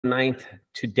9th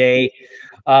today.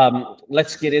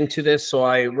 Let's get into this. So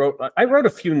I wrote a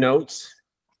few notes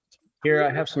here.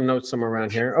 I have some notes somewhere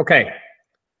around here. Okay,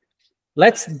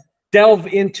 let's delve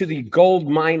into the gold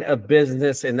mine of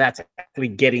business, and that's actually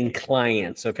getting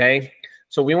clients. Okay,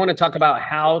 so we want to talk about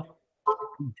how.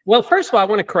 Well, first of all, I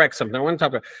want to correct something. I want to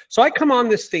talk about. So I come on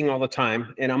this thing all the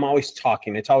time, and I'm always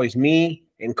talking. It's always me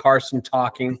and Carson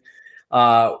talking.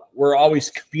 We're always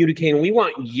communicating. We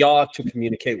want y'all to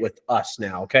communicate with us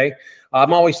now, okay?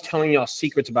 I'm always telling y'all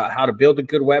secrets about how to build a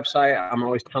good website. I'm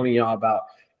always telling y'all about,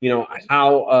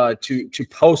 how to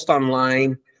post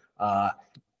online,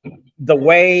 the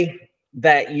way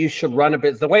that you should run a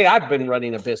business, the way I've been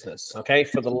running a business, okay,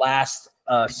 for the last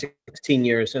 16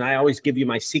 years. And I always give you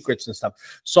my secrets and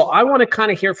stuff. So I want to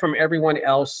kind of hear from everyone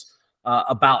else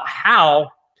about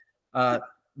how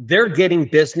they're getting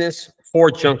business for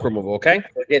junk removal, okay?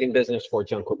 They're getting business for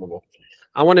junk removal.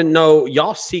 I want to know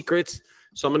y'all's secrets.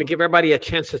 So I'm going to give everybody a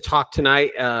chance to talk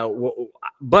tonight.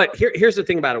 But here's the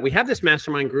thing about it. We have this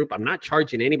mastermind group. I'm not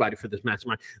charging anybody for this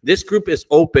mastermind. This group is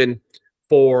open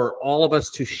for all of us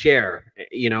to share,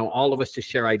 all of us to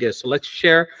share ideas. So let's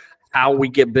share how we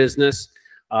get business,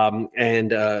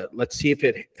 and let's see if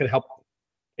it could help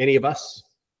any of us.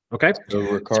 Okay. So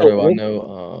Ricardo,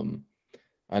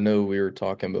 I know we were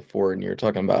talking before, and you were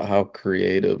talking about how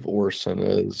creative Orson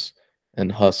is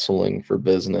and hustling for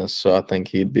business. So I think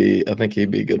he'd be a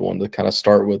good one to kind of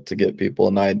start with, to get people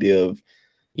an idea of,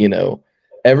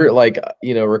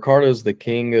 Ricardo's the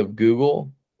king of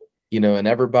Google, and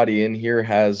everybody in here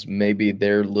has maybe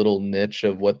their little niche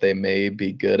of what they may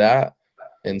be good at.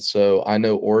 And so I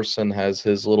know Orson has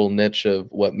his little niche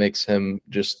of what makes him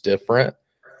just different,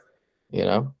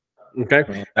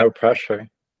 Okay. No pressure.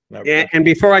 And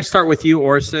before I start with you,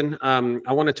 Orson,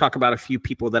 I want to talk about a few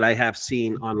people that I have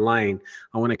seen online.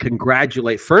 I want to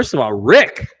congratulate, first of all,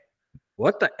 Rick.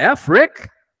 What the F, Rick?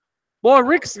 Boy,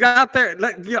 Rick's got there.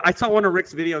 I saw one of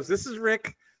Rick's videos. This is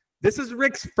Rick. This is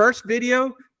Rick's first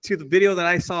video to the video that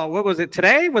I saw. What was it,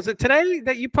 today? Was it today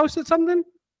that you posted something?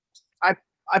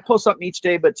 I post something each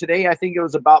day, but today I think it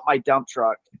was about my dump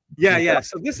truck. Yeah.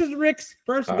 So this is Rick's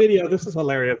first video. This is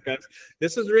hilarious, guys.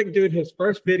 This is Rick doing his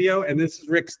first video, and this is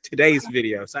Rick's today's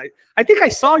video. So I think I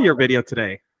saw your video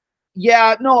today.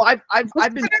 Yeah, no, I've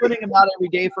been putting them out every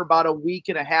day for about a week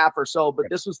and a half or so, but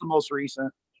this was the most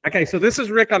recent. Okay, so this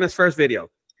is Rick on his first video.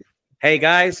 Hey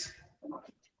guys,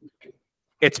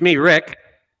 it's me, Rick,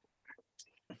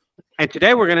 and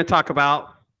today we're going to talk about.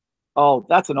 Oh,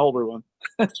 that's an older one.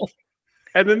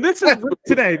 And then this is Rick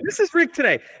today. This is Rick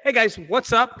today. Hey guys,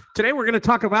 what's up? Today we're going to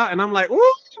talk about, and I'm like,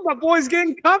 ooh, my boy's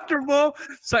getting comfortable.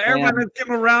 So everyone, let's give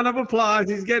him a round of applause.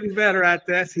 He's getting better at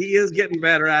this. He is getting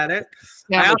better at it.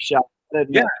 Yeah,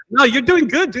 no, you're doing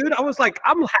good, dude. I was like,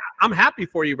 I'm happy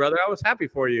for you, brother. I was happy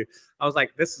for you. I was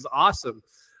like, this is awesome.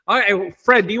 All right,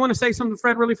 Fred, do you want to say something,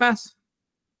 Fred, really fast?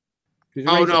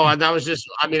 Oh no, that was just.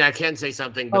 I mean, I can say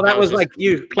something. But that was like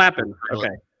you clapping. Okay.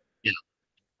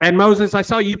 And Moses, I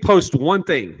saw you post one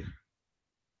thing.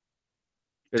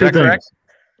 Is that correct?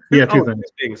 Yeah, two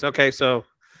things. Okay, so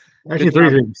actually three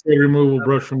things: shade removal,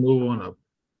 brush removal, and up.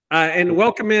 And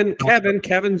welcome in Kevin.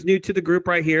 Kevin's new to the group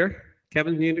right here.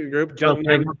 Kevin's new to the group.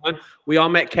 We all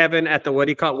met Kevin at the what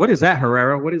is that,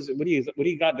 Herrera? What do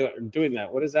you got doing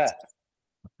that? What is that?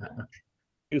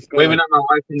 Waving at my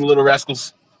wife and the Little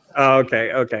Rascals. Oh,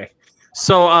 okay.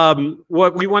 So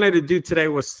what we wanted to do today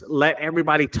was let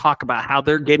everybody talk about how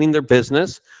they're getting their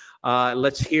business.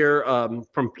 Let's hear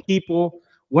from people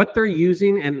what they're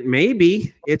using, and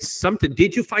maybe it's something.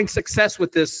 Did you find success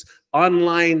with this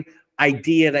online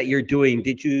idea that you're doing?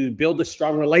 Did you build a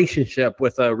strong relationship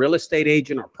with a real estate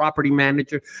agent or property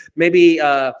manager?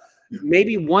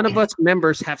 Maybe one of us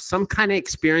members have some kind of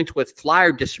experience with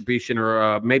flyer distribution,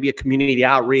 or maybe a community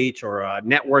outreach or a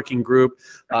networking group.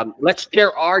 Let's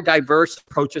share our diverse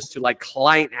approaches to like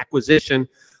client acquisition.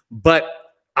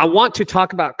 But I want to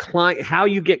talk about how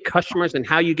you get customers and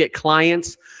how you get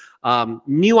clients,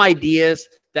 new ideas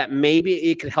that maybe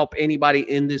it could help anybody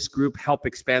in this group help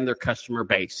expand their customer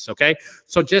base. Okay,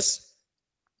 so just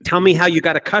tell me how you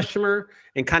got a customer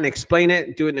and kind of explain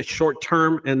it, do it in a short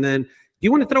term, and then. Do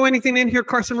you want to throw anything in here,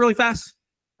 Carson, really fast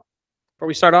before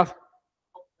we start off?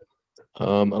 I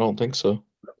don't think so.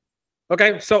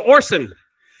 Okay, so Orson,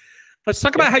 let's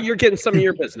talk about how you're getting some of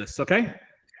your business, okay?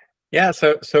 Yeah,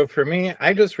 so for me,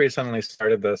 I just recently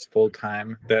started this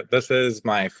full-time. This is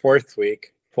my 4th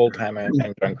week full-time in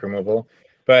junk removal.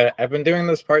 But I've been doing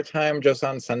this part-time just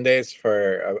on Sundays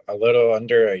for a little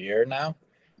under a year now.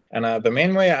 And the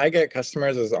main way I get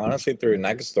customers is honestly through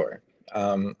Nextdoor.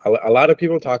 A lot of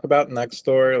people talk about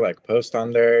Nextdoor, like post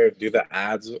on there, do the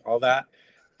ads, all that.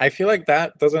 I feel like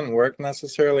that doesn't work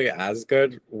necessarily as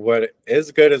good. What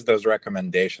is good is those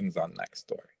recommendations on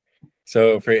Nextdoor.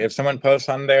 So if someone posts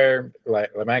on there,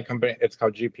 like my company, it's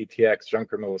called GPTX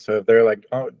Junk Removal. So if they're like,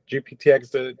 oh,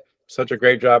 GPTX did such a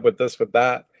great job with this, with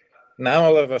that, now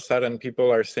all of a sudden people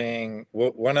are seeing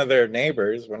one of their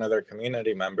neighbors, one of their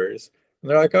community members, and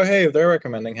they're like, oh, hey, if they're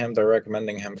recommending him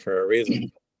for a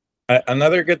reason.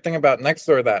 Another good thing about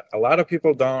Nextdoor that a lot of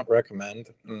people don't recommend,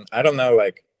 I don't know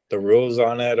like the rules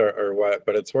on it or what,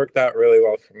 but it's worked out really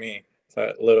well for me. It's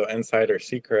a little insider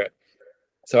secret.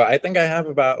 So I think I have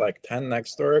about like 10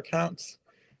 Nextdoor accounts,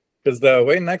 because the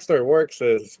way Nextdoor works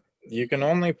is you can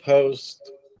only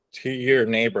post to your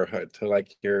neighborhood, to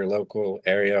like your local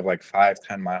area of like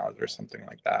 5-10 miles or something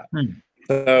like that.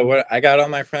 So what I got all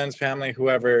my friends, family,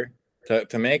 whoever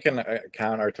to make an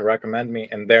account or to recommend me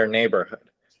in their neighborhood.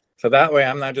 So that way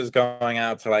I'm not just going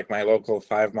out to like my local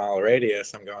 5-mile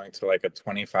radius, I'm going to like a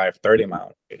 25-30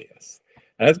 mile radius.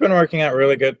 And it's been working out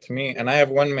really good to me. And I have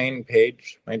one main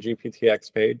page, my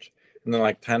GPTX page, and then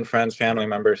like 10 friends, family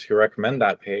members who recommend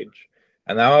that page.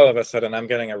 And now all of a sudden I'm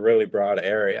getting a really broad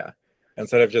area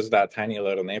instead of just that tiny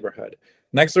little neighborhood.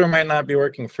 Nextdoor might not be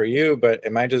working for you, but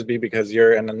it might just be because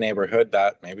you're in a neighborhood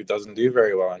that maybe doesn't do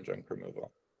very well in junk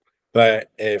removal. But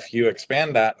if you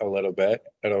expand that a little bit,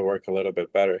 it'll work a little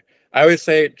bit better. I always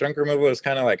say junk removal is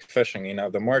kind of like fishing. You know,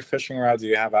 the more fishing rods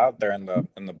you have out there in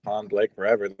the pond, lake,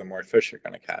 wherever, the more fish you're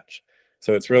going to catch.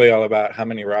 So it's really all about how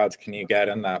many rods can you get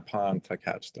in that pond to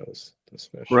catch those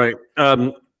fish. Right.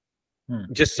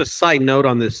 Just a side note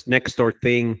on this Nextdoor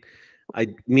thing.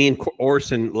 Me and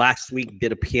Orson last week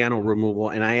did a piano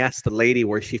removal, and I asked the lady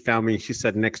where she found me, and she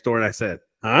said Nextdoor, and I said,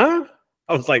 huh?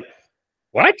 I was like,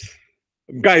 what?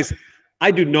 Guys, I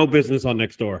do no business on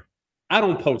Nextdoor. I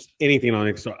don't post anything on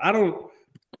Nextdoor.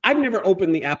 I've never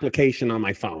opened the application on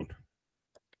my phone.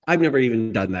 I've never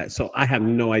even done that, so I have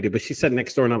no idea. But she said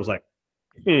Nextdoor, and I was like,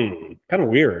 kind of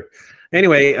weird.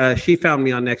 Anyway, she found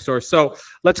me on Nextdoor. So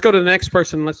let's go to the next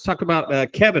person. Let's talk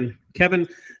about Kevin. Kevin,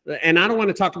 and I don't want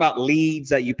to talk about leads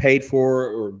that you paid for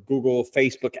or Google,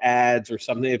 Facebook ads or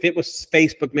something. If it was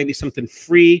Facebook, maybe something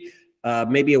free,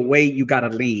 maybe a way you got a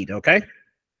lead, okay?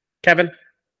 Kevin,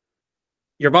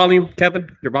 your volume.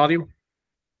 Kevin, your volume.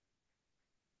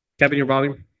 Kevin, your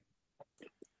volume.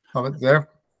 Oh, it's there?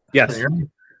 Yes. Can you hear me?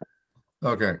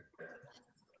 Okay.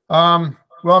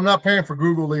 Well, I'm not paying for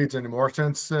Google Leads anymore.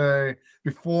 Since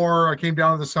before I came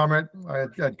down to the summit,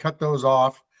 I'd cut those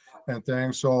off and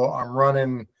things. So I'm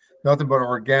running nothing but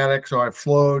organic. So I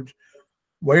flowed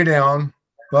way down,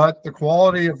 but the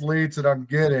quality of leads that I'm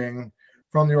getting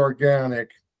from the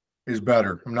organic is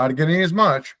better. I'm not getting as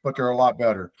much, but they're a lot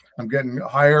better. I'm getting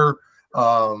higher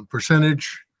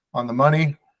percentage on the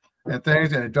money and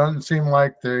things, and it doesn't seem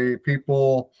like the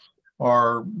people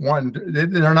are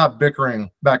they're not bickering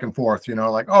back and forth, you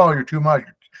know, like, oh, you're too much,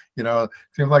 you know. It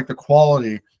seems like the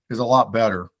quality is a lot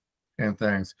better and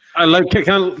things.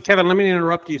 Kevin, let me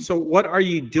interrupt you. So what are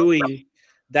you doing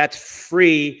that's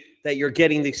free that you're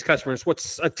getting these customers?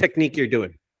 What's a technique you're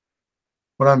doing?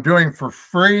 What I'm doing for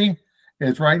free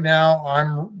is right now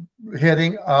I'm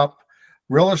hitting up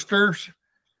realtors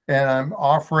and I'm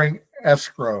offering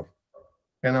escrow,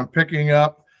 and I'm picking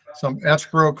up some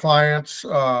escrow clients.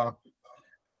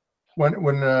 When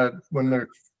the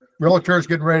realtor is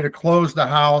getting ready to close the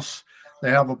house, they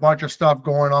have a bunch of stuff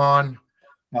going on.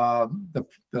 The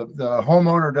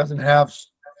homeowner doesn't have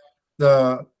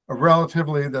the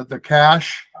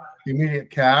cash,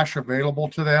 immediate cash available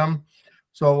to them.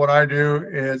 So what I do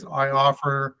is I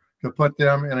offer to put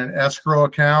them in an escrow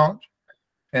account,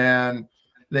 and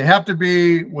they have to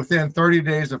be within 30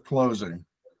 days of closing.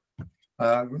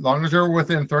 As long as they're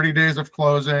within 30 days of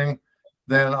closing,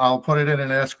 then I'll put it in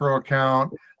an escrow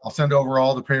account. I'll send over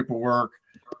all the paperwork,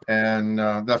 and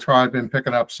that's why I've been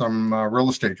picking up some real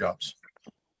estate jobs.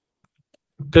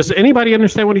 Does anybody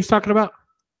understand what he's talking about?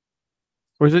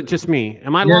 Or is it just me?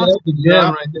 Am I lost?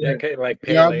 Yeah, Okay, like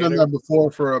I've done that before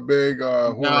for a big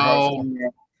No.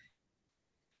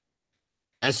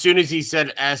 As soon as he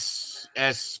said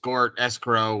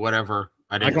escrow, whatever,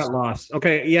 I got lost.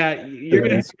 Okay, yeah, you're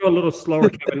gonna have to go a little slower,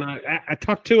 Kevin. I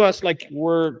talk to us like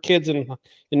we're kids in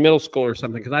middle school or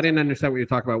something, because I didn't understand what you're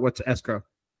talking about. What's escrow?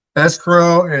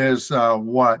 Escrow is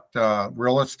what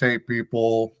real estate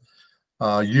people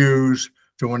use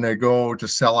to when they go to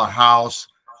sell a house,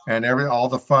 and all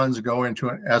the funds go into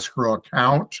an escrow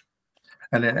account,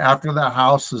 and then after the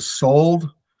house is sold,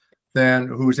 then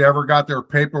who's ever got their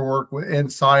paperwork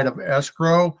inside of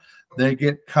escrow, they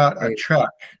get cut a check.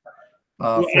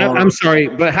 I'm sorry,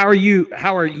 but how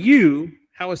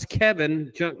is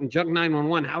Kevin Junk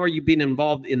 911? How are you being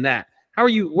involved in that? How are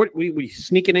you? What we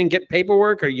sneaking in, get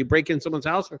paperwork? Are you breaking someone's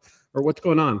house, or what's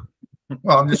going on?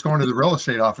 Well, I'm just going to the real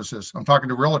estate offices. I'm talking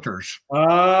to realtors.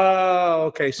 Oh,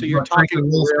 okay. So you're talking to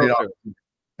real estate realtors. offices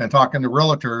and talking to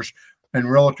realtors, and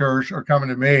realtors are coming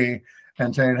to me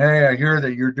and saying, "Hey, I hear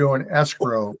that you're doing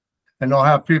escrow," and they'll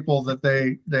have people that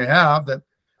they have that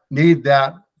need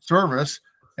that service,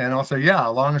 and I'll say, "Yeah,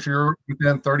 as long as you're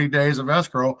within 30 days of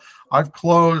escrow." I've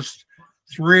closed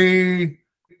 3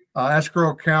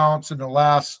 escrow accounts in the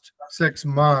last 6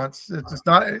 months. It's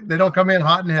not, they don't come in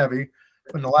hot and heavy.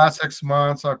 But in the last 6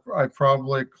 months, I've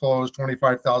probably closed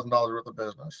 $25,000 worth of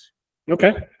business.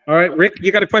 Okay. All right, Rick,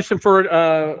 you got a question for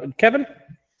Kevin?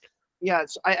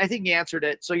 Yes, I think you answered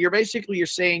it. So you're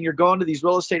saying you're going to these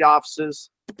real estate offices,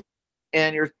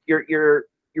 and you're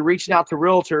reaching out to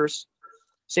realtors,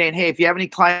 saying, hey, if you have any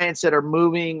clients that are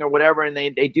moving or whatever, and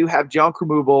they do have junk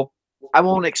removal, I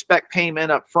won't expect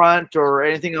payment up front or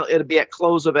anything. It'll be at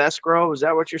close of escrow. Is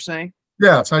that what you're saying?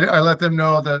 Yes, I let them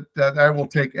know that I will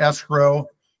take escrow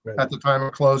at the time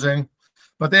of closing,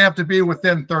 but they have to be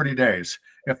within 30 days.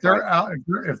 If they're out,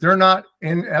 if they're not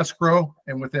in escrow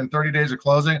and within 30 days of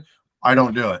closing, I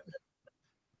don't do it.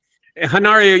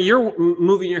 Hanario, you're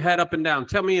moving your head up and down.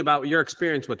 Tell me about your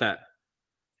experience with that.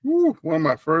 One of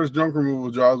my first junk removal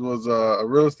jobs was a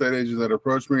real estate agent that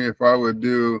approached me if I would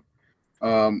do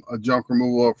a junk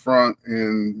removal up front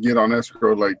and get on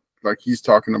escrow like he's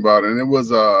talking about, and it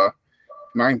was a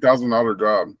 $9,000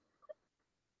 job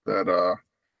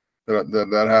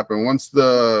that happened. Once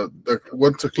the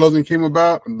closing came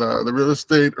about, the real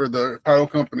estate or the title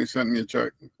company sent me a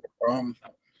check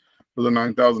for the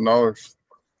 $9,000.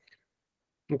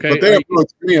 Okay, but they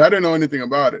approached me. I didn't know anything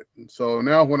about it. So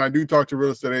now when I do talk to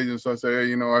real estate agents, I say,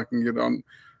 hey, I can get on.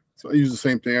 So I use the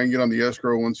same thing. I can get on the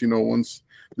escrow once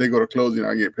they go to closing,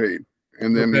 I get paid,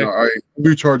 and then I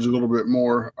do charge a little bit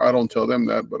more. I don't tell them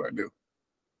that, but I do.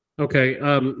 Okay.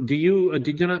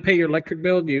 Did you not pay your electric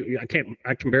bill?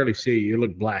 I can barely see you. You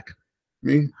look black.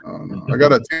 Me? No. I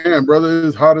got a tan, brother.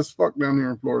 It's hot as fuck down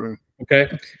here in Florida. Okay.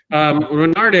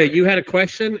 Renarda, you had a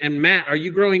question, and Matt, are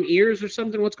you growing ears or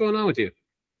something? What's going on with you?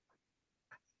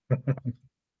 All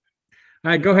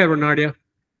right, go ahead, Renardia.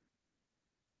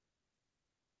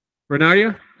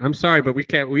 Renardia, I'm sorry, but we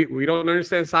can't. We don't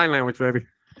understand sign language, baby.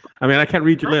 I mean, I can't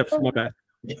read your lips. My bad.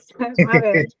 My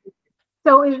bad.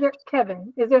 So,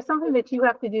 Kevin? Is there something that you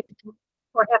have to do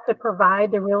or have to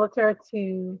provide the realtor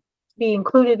to be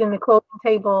included in the closing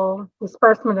table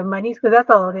disbursement of monies? Because that's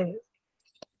all it is.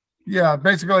 Yeah,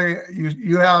 basically,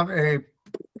 you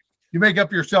make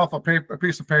up yourself a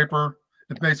piece of paper.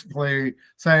 It's basically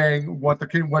saying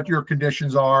what your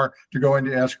conditions are to go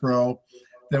into escrow.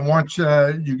 Then once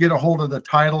you get a hold of the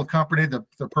title company, the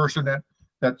person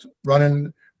that's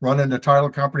running the title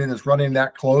company that's running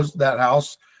that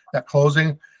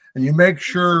closing, and you make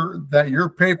sure that your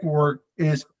paperwork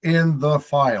is in the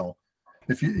file.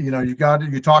 If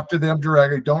you talk to them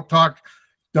directly.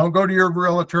 Don't go to your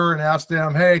realtor and ask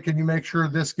them, hey, can you make sure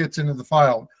this gets into the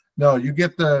file? No, you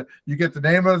get the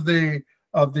name of the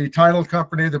title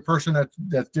company, the person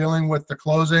that's dealing with the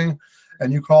closing,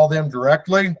 and you call them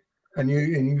directly, and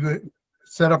you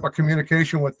set up a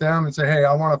communication with them and say, hey,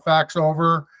 I want to fax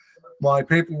over my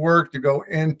paperwork to go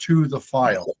into the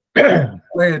file.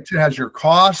 It has your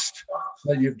cost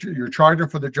that you're charging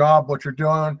for the job, what you're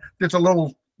doing. There's a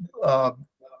little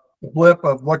blip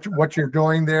of what you're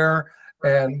doing there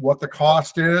and what the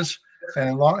cost is,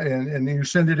 and you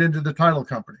send it into the title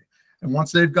company. And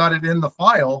once they've got it in the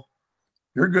file,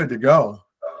 you're good to go.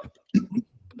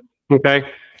 Okay.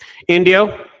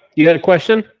 Indio, you had a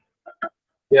question?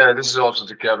 Yeah, this is also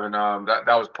to Kevin. That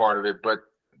was part of it, but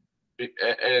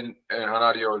and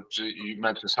Hanadio, you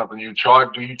mentioned something. Do you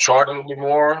charge a little bit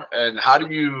more? And how do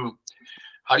you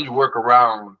work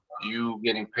around you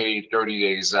getting paid 30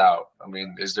 days out? I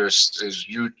mean,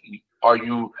 are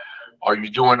you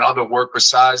doing other work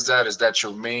besides that? Is that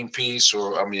your main piece,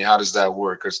 or I mean, how does that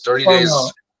work? Because 30 days is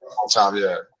a long time.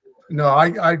 Yeah. No,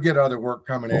 I get other work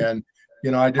coming in.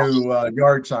 I do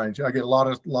yard signs. I get a lot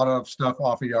of stuff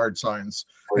off of yard signs.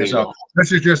 And so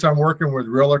this is just I'm working with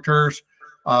realtors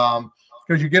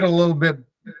because you get a little bit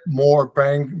more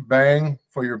bang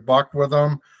for your buck with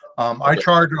them. I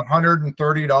charge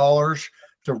 $130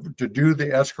 to do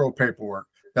the escrow paperwork.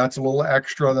 That's a little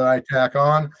extra that I tack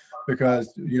on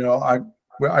because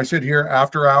I sit here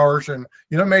after hours, and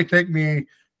it may take me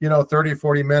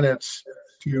 30-40 minutes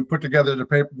to put together the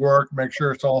paperwork, make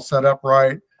sure it's all set up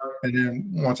right, and then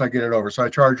once I get it over, so I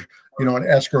charge an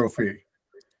escrow fee,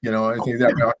 I think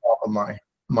that on top of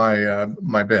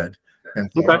my bid.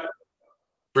 And so, okay.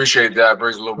 Appreciate that.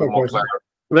 Brings a little bit more clarity.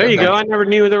 There you go. I never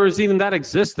knew there was even that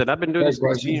existed. I've been doing this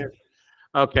 16 years.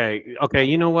 Okay. Okay.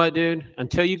 You know what, dude?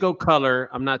 Until you go color,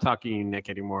 I'm not talking to you, Nick,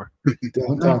 anymore.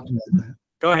 Don't talk to me.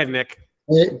 Go ahead, Nick.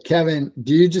 Hey, Kevin,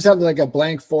 do you just have like a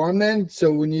blank form then?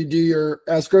 So when you do your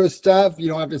escrow stuff, you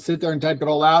don't have to sit there and type it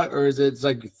all out, or is it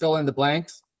like you fill in the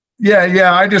blanks?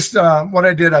 Yeah. I just what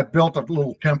I did, I built a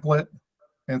little template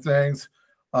and things,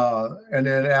 and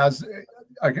then as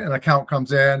an account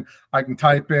comes in, I can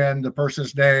type in the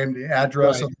person's name, the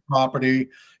address of the property,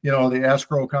 the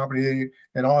escrow company,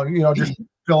 and all. Just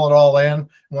fill it all in.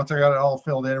 Once I got it all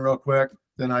filled in real quick,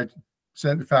 then I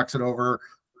fax it over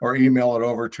or email it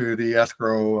over to the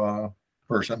escrow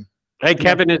person. Hey,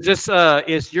 Kevin, is this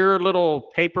is your little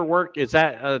paperwork? Is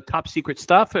that top secret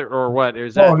stuff or what?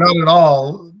 Is that? Oh, not at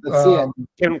all.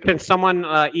 Can someone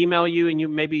email you and you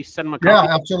maybe send them a copy?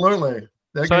 Yeah, absolutely.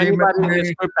 So anybody in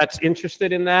this group that's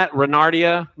interested in that,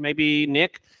 Renardia, maybe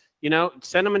Nick,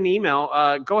 send them an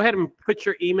email. Go ahead and put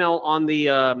your email on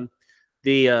the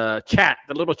chat,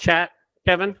 the little chat,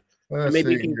 Kevin. And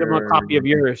maybe you can give them a copy of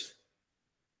yours.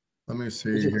 Let me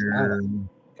see here.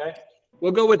 Okay.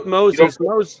 We'll go with Moses.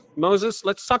 Moses,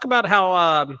 let's talk about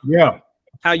how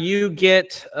you've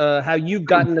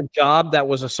gotten a job that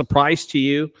was a surprise to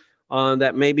you,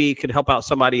 that maybe could help out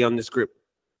somebody on this group.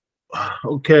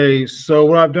 Okay, so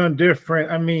what I've done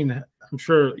different, I mean, I'm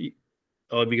sure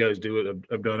all of you guys do it.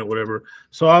 I've done it, whatever.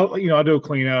 So I'll do a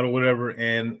clean out or whatever,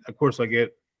 and of course I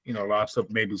get a lot of stuff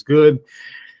maybe it's good,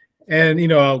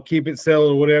 and I'll keep it, sell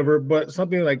it or whatever. But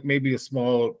something like maybe a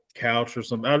small couch or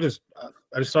something, I just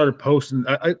started posting.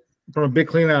 I from a big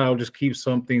clean out, I'll just keep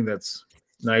something that's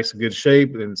nice and good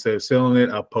shape, and instead of selling it,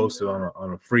 I'll post it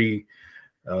on a free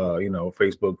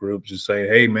Facebook group, just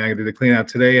saying, hey man, I did the clean out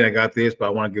today and I got this, but I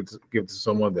want to give it to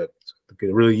someone that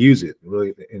could really use it,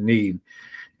 really in need.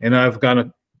 And I've got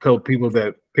a couple people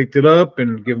that picked it up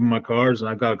and give them my cards, and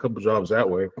I got a couple jobs that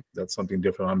way. That's something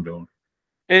different I'm doing.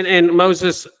 And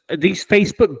Moses, these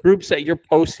Facebook groups that you're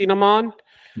posting them on,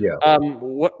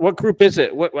 what group is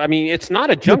it? I mean, it's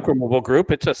not a junk removal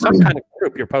group. It's some kind of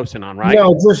group you're posting on, right?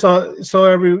 No, just so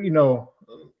every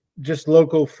just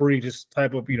local free, just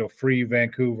type up free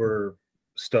Vancouver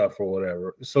stuff or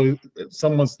whatever. So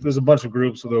there's a bunch of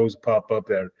groups, so those pop up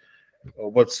there.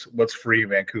 What's free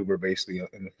Vancouver basically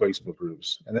in the Facebook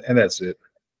groups, and that's it.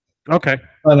 Okay.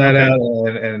 On that out,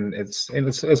 and it's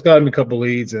gotten me a couple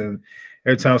leads, and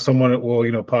every time someone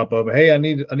will pop up, hey, I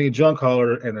need a junk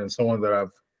hauler, and then someone that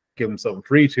I've given something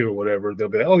free to or whatever, they'll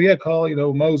be like, oh yeah, call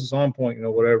Moses on point,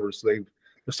 whatever. So they're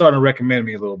starting to recommend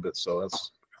me a little bit. So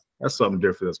that's something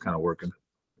different that's kind of working.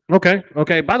 Okay.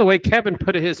 By the way, Kevin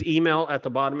put his email at the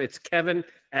bottom. It's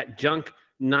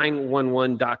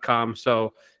kevin@junk911.com.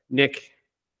 So Nick,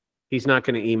 he's not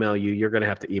going to email you. You're going to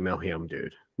have to email him,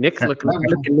 dude. Nick, look at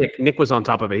Nick. Nick was on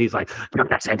top of it. He's like,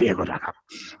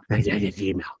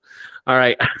 email. All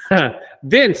right.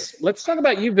 Vince, let's talk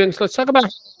about you, Vince. Let's talk about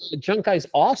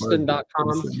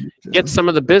junkguysdfw.com. Get some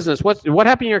of the business. What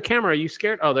happened to your camera? Are you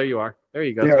scared? Oh, there you are. There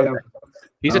you go. Yeah,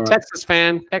 he's a Texas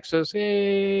fan. Texas.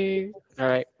 Hey. All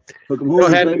right. Go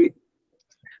ahead. Baby.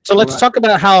 So let's talk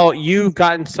about how you've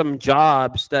gotten some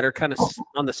jobs that are kind of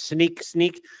on the sneak.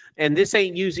 And this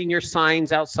ain't using your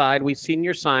signs outside. We've seen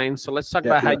your signs. So let's talk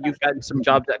about how you've gotten some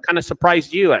jobs that kind of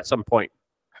surprised you at some point.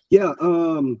 Yeah.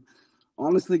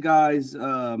 Honestly, guys,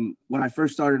 when I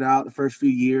first started out, the first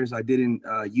few years, I didn't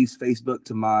use Facebook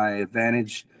to my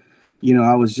advantage.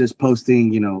 I was just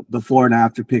posting, before and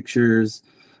after pictures.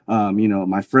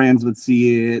 My friends would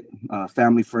see it,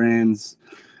 family friends,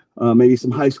 maybe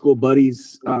some high school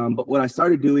buddies. But what I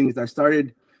started doing is I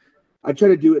try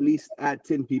to do at least at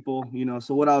 10 people,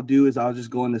 So what I'll do is I'll just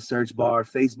go in the search bar,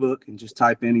 Facebook, and just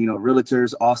type in,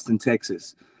 realtors, Austin,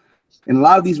 Texas. And a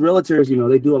lot of these realtors,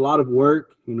 they do a lot of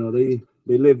work,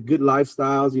 they live good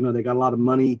lifestyles, they got a lot of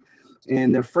money,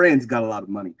 and their friends got a lot of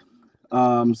money.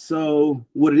 So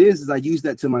what it is I use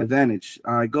that to my advantage.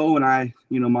 I go and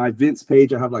my events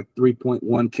page, I have like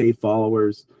 3.1K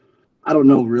followers. I don't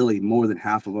know really more than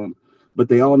half of them, but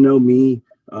they all know me.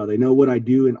 They know what I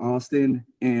do in Austin.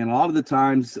 And a lot of the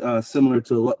times, similar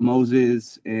to what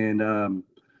Moses and I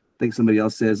think somebody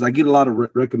else says, I get a lot of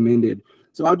recommended.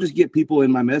 So I'll just get people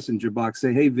in my messenger box,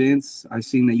 say, hey, Vince, I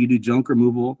seen that you do junk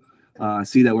removal. I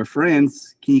see that we're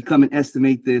friends. Can you come and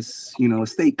estimate this,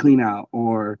 estate clean out?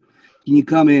 Or can you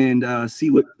come and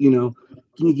see what, can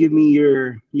you give me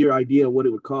your idea of what it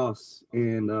would cost?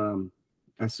 And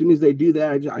as soon as they do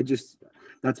that, I just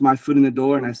that's my foot in the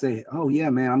door. And I say, oh, yeah,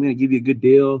 man, I'm going to give you a good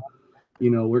deal.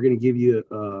 We're going to give you,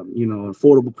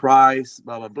 affordable price,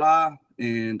 blah, blah, blah.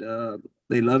 And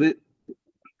they love it.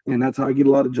 And that's how I get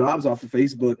a lot of jobs off of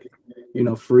Facebook,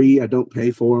 free. I don't pay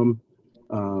for them.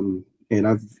 And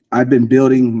I've been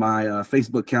building my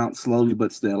Facebook account slowly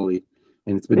but steadily,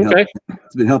 and it's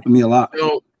been helping me a lot.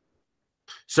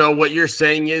 So what you're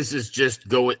saying is just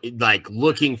go like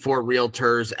looking for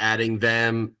realtors, adding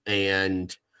them,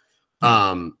 and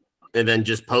then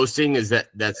just posting.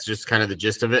 That's just kind of the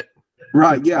gist of it?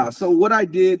 Right. Yeah. So what I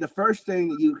did, the first thing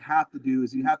that you have to do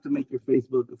is you have to make your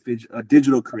Facebook a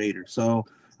digital creator. So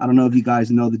I don't know if you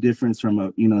guys know the difference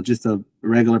from just a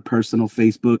regular personal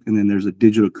Facebook, and then there's a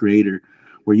digital creator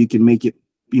where you can make it,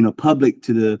 public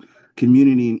to the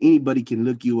community, and anybody can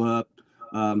look you up.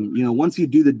 Once you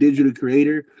do the digital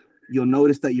creator, you'll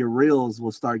notice that your reels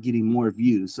will start getting more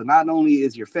views. So not only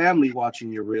is your family watching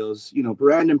your reels,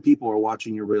 random people are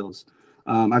watching your reels.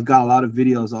 I've got a lot of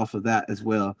videos off of that as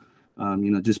well.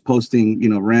 Just posting,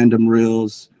 random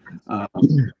reels,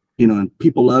 and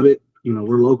people love it.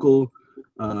 We're local,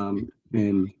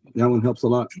 and that one helps a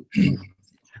lot.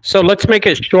 So let's make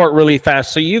it short really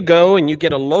fast. So you go and you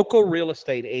get a local real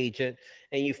estate agent,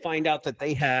 and you find out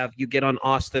that you get on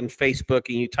Austin Facebook,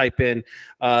 and you type in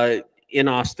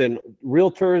Austin,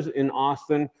 realtors in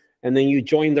Austin, and then you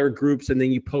join their groups, and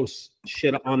then you post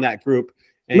shit on that group.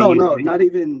 No, not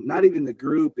even the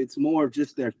group. It's more of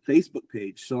just their Facebook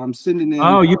page. So I'm sending in.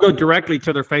 Oh, you go directly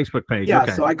to their Facebook page. Yeah,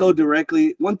 okay. So I go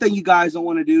directly. One thing you guys don't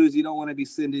want to do is you don't want to be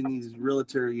sending these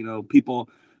realtor, people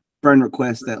friend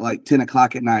requests at like 10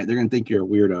 o'clock at night. They're gonna think you're a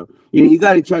weirdo. You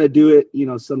got to try to do it,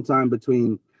 sometime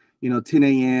between 10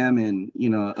 a.m. and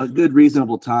a good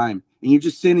reasonable time. And you're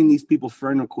just sending these people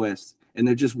friend requests, and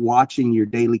they're just watching your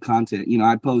daily content.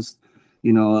 I post,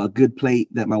 a good plate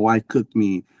that my wife cooked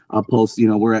me. I'll post,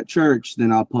 we're at church.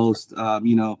 Then I'll post,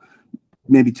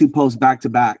 maybe 2 posts back to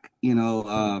back,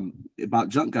 about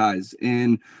junk guys.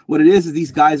 And what it is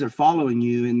these guys are following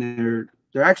you, and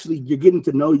they're actually, you're getting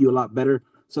to know you a lot better.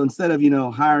 So instead of,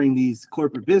 hiring these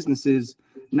corporate businesses,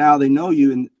 now they know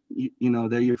you, and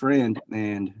they're your friend,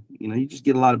 and you just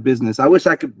get a lot of business. I wish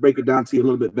I could break it down to you a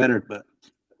little bit better, but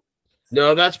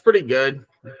no, that's pretty good.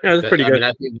 Yeah, that's pretty good.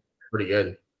 I think it's pretty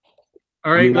good.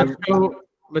 All right, let's go.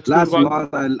 Last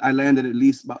month, I landed at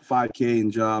least about 5K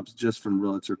in jobs just from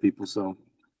realtor people. So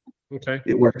okay,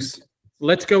 it works.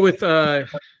 Let's go with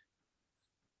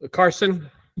Carson.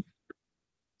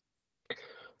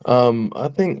 I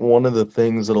think one of the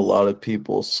things that a lot of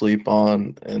people sleep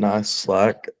on, and I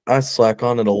slack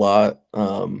on it a lot.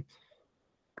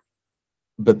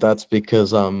 But that's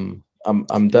because I'm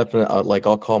definitely, like,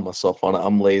 I'll call myself on it.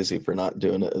 I'm lazy for not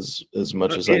doing it as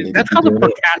much as I need. That's called a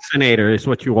procrastinator, is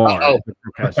what you are.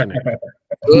 Procrastinator.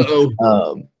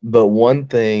 But one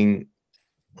thing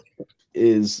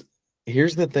is,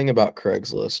 here's the thing about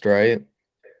Craigslist, right?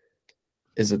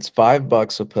 Is it's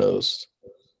 $5 a post,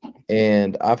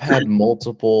 and I've had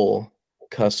multiple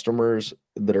customers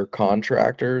that are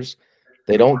contractors.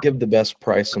 They don't give the best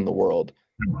price in the world,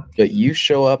 but you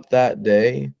show up that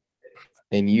day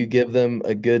and you give them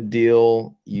a good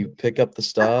deal, you pick up the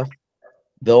stuff,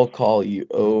 they'll call you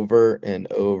over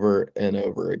and over and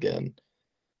over again.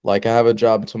 Like, I have a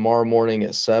job tomorrow morning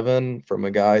at 7 from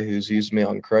a guy who's used me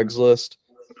on Craigslist.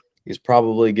 He's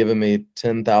probably given me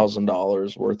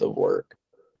 $10,000 worth of work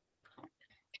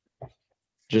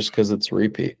just because it's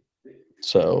repeat.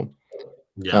 So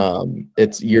yeah.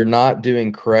 You're not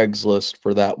doing Craigslist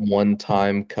for that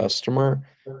one-time customer.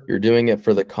 You're doing it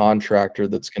for the contractor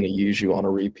that's going to use you on a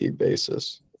repeat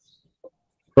basis.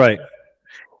 Right.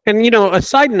 And a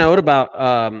side note about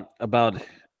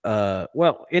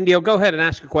well, Indio, go ahead and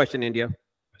ask a question, Indio.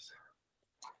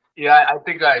 Yeah, I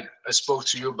think I spoke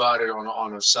to you about it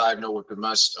on a side note with the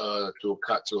through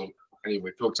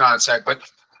a contact. But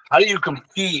how do you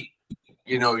compete?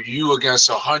 You against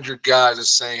 100 guys are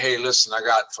saying, "Hey, listen, I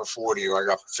got for 40 or I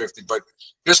got for 50," but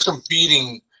just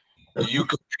competing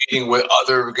with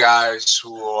other guys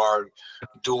who are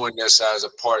doing this as a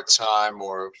part-time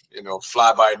or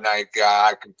fly-by-night guy.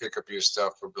 I can pick up your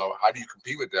stuff for blow. How do you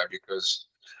compete with that? Because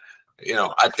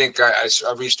I think I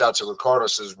reached out to Ricardo,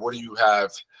 says, what do you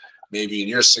have maybe in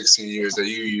your 16 years that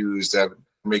you use that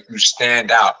make you stand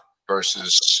out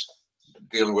versus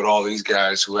dealing with all these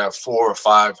guys who have 4 or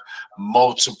 5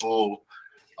 multiple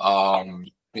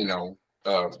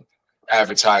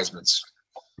advertisements?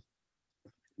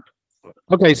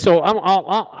 Okay, so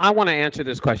I want to answer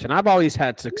this question. I've always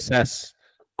had success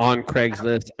on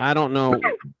Craigslist. I don't know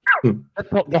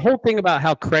the whole thing about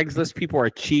how Craigslist people are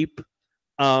cheap.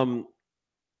 Oh,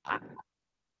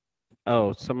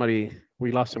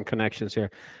 we lost some connections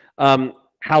here.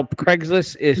 How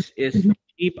Craigslist is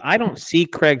cheap. I don't see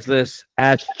Craigslist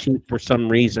as cheap for some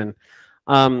reason.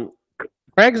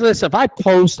 Craigslist, if I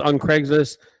post on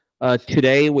Craigslist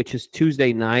today, which is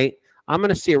Tuesday night, I'm going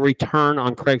to see a return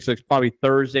on Craigslist probably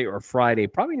Thursday or Friday,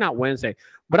 probably not Wednesday.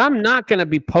 But I'm not going to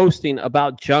be posting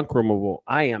about junk removal.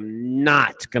 I am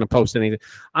not going to post anything.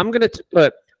 I'm going to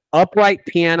put upright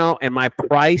piano and my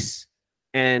price,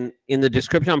 and in the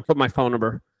description, I'm going to put my phone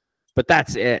number. But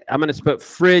that's it. I'm going to put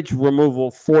fridge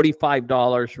removal,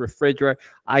 $45, refrigerator,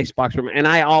 icebox removal. And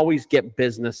I always get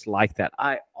business like that.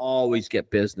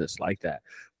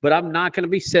 But I'm not going to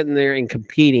be sitting there and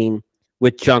competing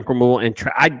with junk removal. And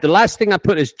the last thing I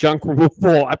put is junk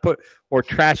removal. Or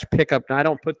trash pickup. No, I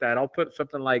don't put that. I'll put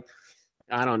something like,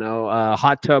 I don't know,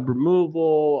 hot tub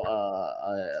removal,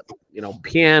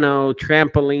 piano,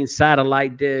 trampoline,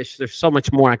 satellite dish. There's so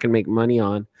much more I can make money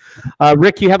on.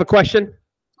 Rick, you have a question?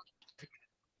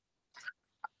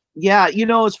 Yeah,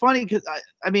 it's funny because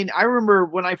I remember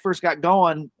when I first got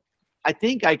going, I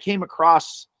think I came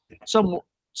across something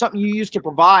you used to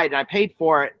provide, and I paid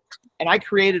for it, and I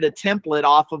created a template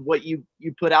off of what you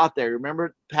put out there.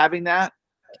 Remember having that?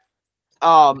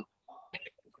 And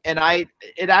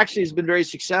it actually has been very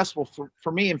successful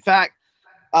for me. In fact,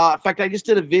 I just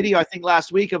did a video, I think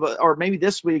last week or maybe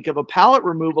this week, of a pallet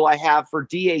removal I have for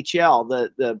DHL.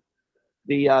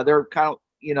 They're kind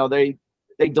of,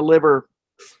 they deliver.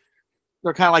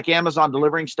 They're kind of like Amazon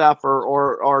delivering stuff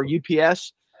or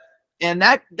UPS. And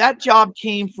that job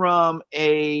came from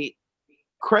a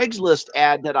Craigslist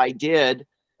ad that I did.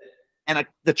 And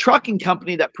the trucking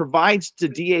company that provides to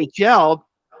DHL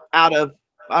out of,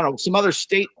 I don't know, some other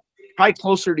state, probably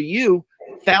closer to you,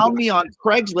 found me on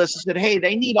Craigslist and said, hey,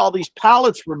 they need all these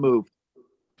pallets removed.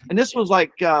 And this was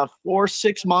like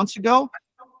 4-6 months ago.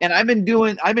 And I've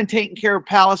been taking care of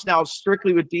pallets now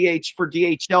strictly with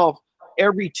DHL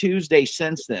every Tuesday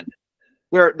since then.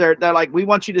 They're like, we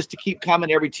want you just to keep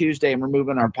coming every Tuesday and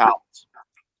removing our pallets.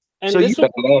 And so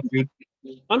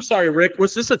I'm sorry, Rick,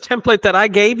 was this a template that I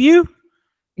gave you?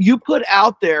 You put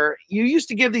out there, you used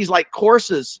to give these like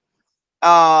courses.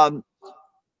 No,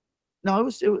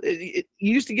 you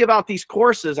used to give out these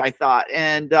courses, I thought,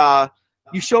 and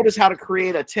you showed us how to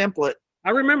create a template.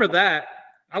 I remember that.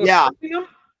 I was selling them?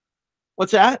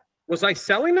 What's that? Was I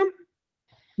selling them?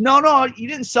 No, you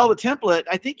didn't sell the template.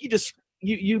 I think you just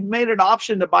you made an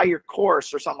option to buy your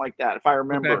course or something like that, if I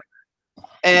remember. Okay.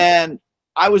 And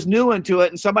I was new into it,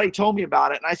 and somebody told me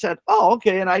about it, and I said, "Oh,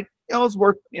 okay." And it was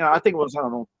worth, I think it was, I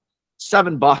don't know,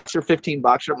 $7 or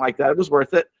 $15, something like that. It was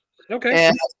worth it. Okay.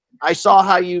 And I saw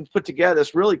how you put together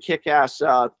this really kick-ass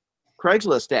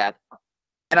Craigslist ad,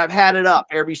 and I've had it up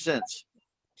ever since.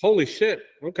 Holy shit!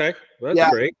 Okay, that's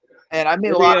great. And I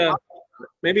made a lot of money.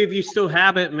 Maybe if you still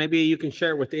have it, maybe you can share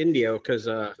it with Indio, because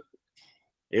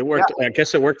it worked. Yeah. I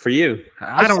guess it worked for you.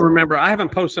 I don't remember. I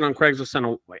haven't posted on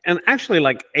Craigslist in actually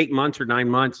like 8 months or 9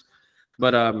 months,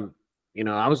 but I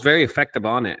was very effective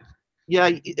on it. Yeah,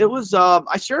 it was.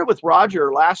 I shared it with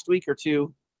Roger last week or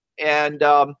two, and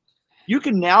you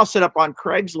can now set up on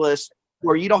Craigslist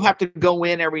where you don't have to go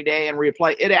in every day and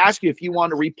reapply. It asks you if you want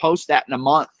to repost that in a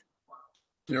month.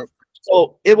 Yep.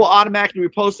 So it will automatically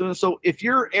repost them. So if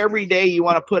you're every day you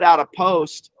want to put out a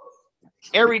post,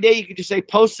 every day you can just say,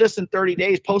 post this in 30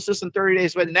 days, post this in 30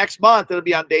 days. But next month, it'll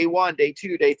be on day 1, day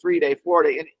 2, day 3, day 4,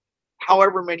 and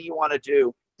however many you want to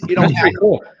do. You don't have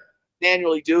to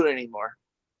manually do it anymore.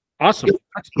 Awesome.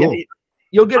 That's cool.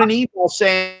 You'll get an email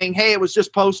saying, hey, it was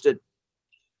just posted.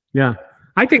 Yeah.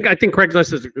 I think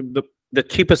Craigslist is the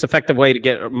cheapest effective way to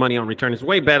get money on return. It's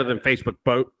way better than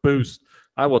Facebook Boost.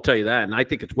 I will tell you that. And I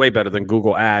think it's way better than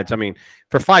Google Ads. I mean,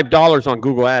 for $5 on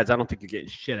Google Ads, I don't think you're getting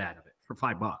shit out of it for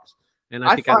 $5. And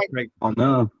I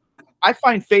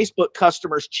find Facebook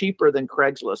customers cheaper than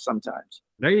Craigslist sometimes.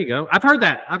 There you go. I've heard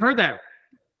that.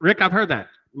 Rick, I've heard that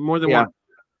more than once.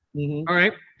 Mm-hmm. All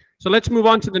right. So let's move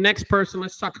on to the next person.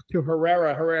 Let's talk to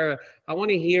Herrera. Herrera, I want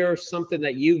to hear something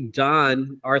that you've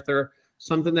done, Arthur,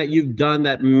 something that you've done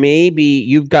that maybe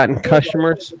you've gotten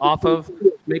customers off of,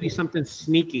 maybe something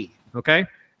sneaky. Okay.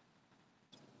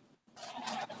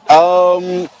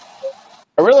 I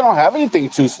really don't have anything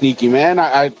too sneaky, man.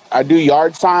 I do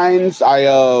yard signs.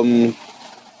 I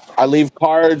leave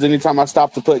cards anytime I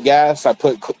stop to put gas. I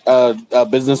put a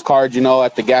business card,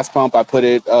 at the gas pump. I put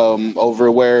it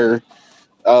over where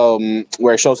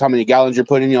it shows how many gallons you're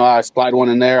putting. I slide one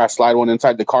in there. I slide one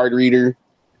inside the card reader.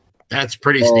 That's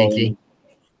pretty sneaky.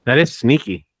 That is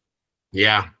sneaky.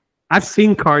 Yeah. I've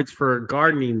seen cards for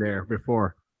gardening there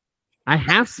before. I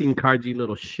have seen cards, you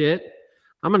little shit.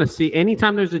 I'm going to see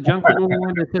anytime there's a junk removal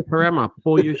one that says Herrera, I'm going to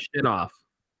pull your shit off.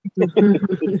 I'm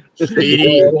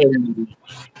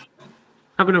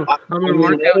going to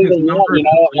mark out his number.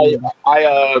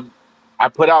 I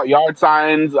put out yard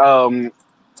signs.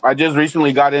 I just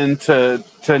recently got into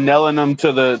nailing them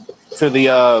to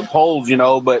the poles,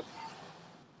 but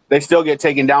they still get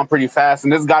taken down pretty fast.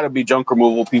 And there's got to be junk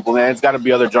removal people, man. It's got to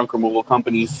be other junk removal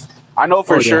companies. I know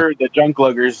for sure the Junk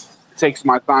Luggers takes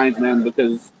my signs, man,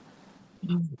 because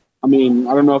I mean,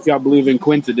 I don't know if y'all believe in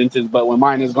coincidences, but when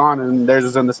mine is gone and theirs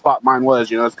is in the spot mine was,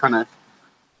 you know, it's kind of.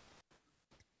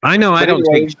 I know I don't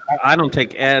anyway,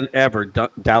 take ever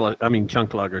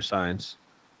junk lugger signs.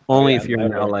 Only if you're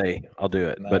in LA, I'll do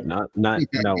it, but not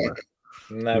nowhere.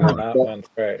 Never, not once,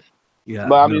 right? Yeah.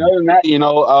 But I mean, other than that, you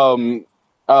know,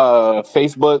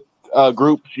 Facebook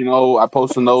groups, you know, I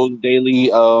post on those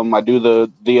daily. I do the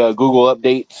Google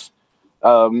updates.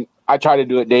 I try to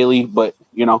do it daily, but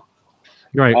you know,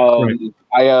 right.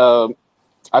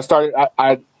 I started.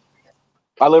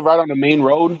 I live right on the main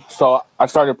road, so I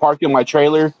started parking my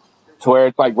trailer to where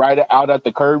it's like right out at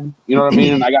the curb. You know what I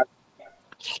mean? And I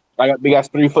got big ass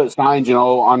 3-foot signs, you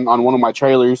know, on one of my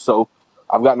trailers. So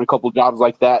I've gotten a couple jobs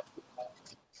like that.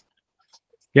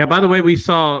 Yeah. By the way,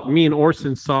 me and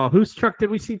Orson saw whose truck did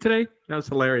we see today? That was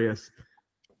hilarious.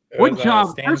 What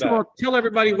job? First of all, tell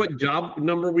everybody what job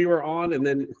number we were on, and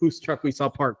then whose truck we saw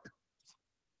parked.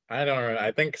 I don't know.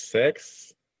 I think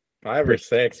 5 or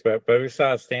 6, but we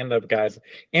saw stand-up guys,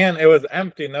 and it was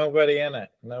empty. Nobody in it.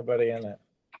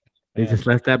 They just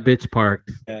left that bitch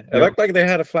parked. Yeah. It looked like they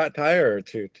had a flat tire or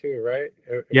two, too, right?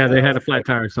 Yeah, they had a flat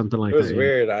tire or something like that. It was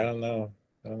weird. I don't know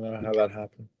how that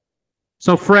happened.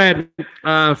 So Fred,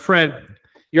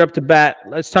 you're up to bat.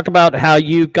 Let's talk about how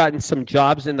you've gotten some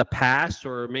jobs in the past,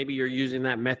 or maybe you're using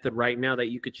that method right now that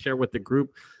you could share with the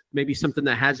group. Maybe something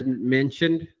that hasn't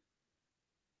mentioned.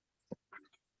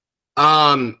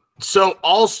 So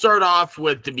I'll start off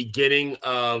with the beginning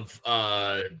of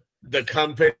the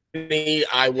company.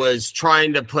 I was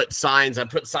trying to put signs. I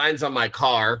put signs on my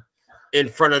car in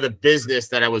front of the business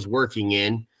that I was working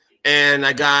in, and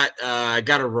I got a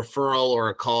referral or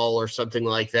a call or something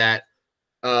like that.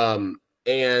 And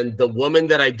the woman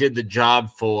that I did the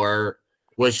job for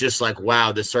was just like,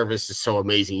 "Wow, the service is so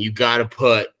amazing. You got to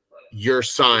put your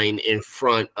sign in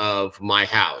front of my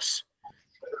house."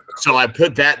 So I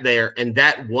put that there, and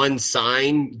that one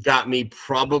sign got me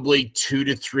probably 2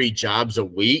 to 3 jobs a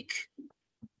week,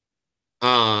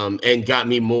 and got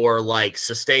me more like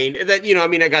sustained. And then, you know, I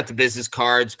mean, I got the business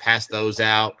cards, passed those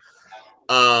out.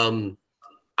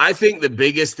 I think the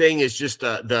biggest thing is just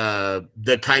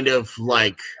the kind of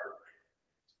like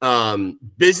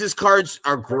business cards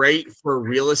are great for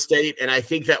real estate, and I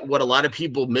think that what a lot of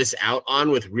people miss out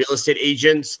on with real estate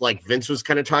agents, like Vince was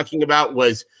kind of talking about,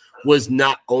 was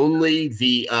not only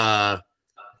the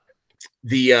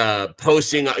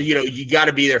posting. You know, you got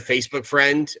to be their Facebook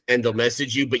friend and they'll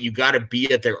message you, but you got to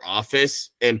be at their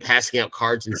office and passing out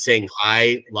cards and saying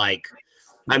hi. Like,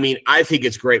 I mean, I think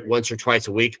it's great once or twice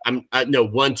a week. No,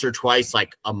 once or twice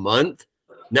like a month.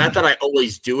 Not that I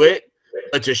always do it,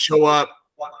 but to show up,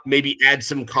 maybe add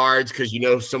some cards because you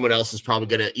know someone else is probably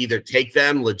going to either take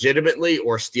them legitimately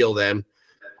or steal them.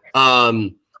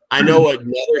 I know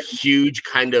another huge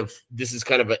this is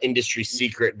kind of an industry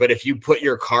secret, but if you put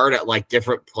your card at like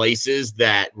different places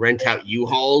that rent out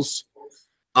U-Hauls,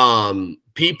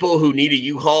 people who need a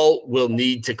U-Haul will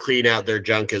need to clean out their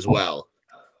junk as well.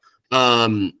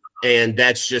 And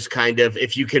that's just kind of,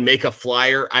 if you can make a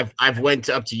flyer. I've went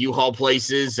up to U-Haul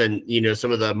places and, you know,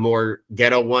 some of the more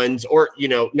ghetto ones, or, you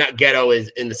know, not ghetto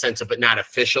is in the sense of, but not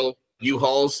official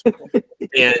U-Hauls.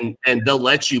 and they'll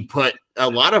let you put, a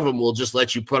lot of them will just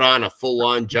let you put on a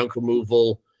full-on junk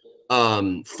removal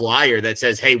flyer that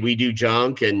says, hey, we do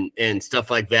junk and stuff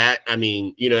like that. I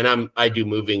mean, you know, and I do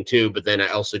moving too, but then I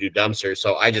also do dumpsters.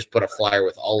 So I just put a flyer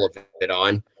with all of it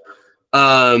on.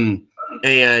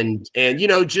 And you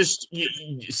know, just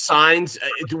signs.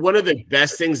 One of the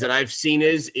best things that I've seen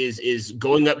is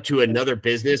going up to another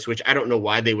business, which I don't know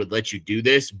why they would let you do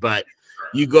this, but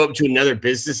you go up to another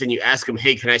business and you ask them,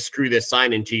 hey, can I screw this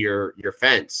sign into your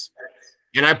fence?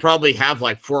 And I probably have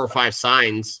like 4 or 5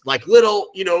 signs, like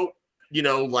little, you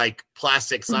know, like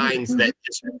plastic signs that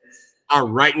just are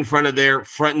right in front of their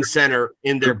front and center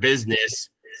in their business,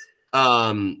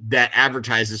 that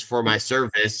advertises for my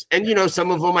service. And, you know,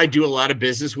 some of them I do a lot of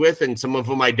business with and some of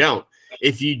them I don't.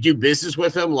 If you do business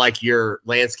with them, like your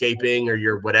landscaping or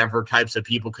your whatever types of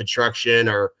people, construction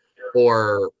or,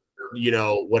 you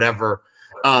know, whatever,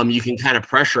 you can kind of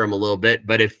pressure them a little bit.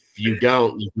 But if you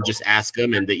don't, you can just ask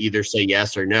them and they either say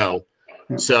yes or no.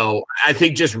 So I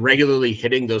think just regularly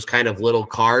hitting those kind of little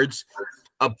cards.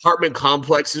 Apartment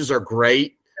complexes are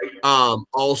great.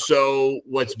 Also,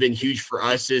 what's been huge for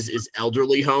us is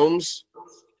elderly homes.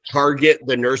 Target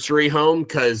the nursery home,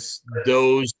 because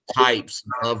those types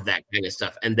love that kind of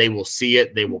stuff, and they will see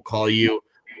it, they will call you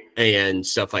and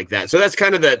stuff like that. So that's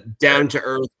kind of the down to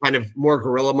earth, kind of more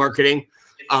guerrilla marketing.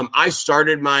 I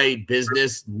started my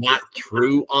business not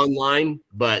through online,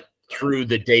 but through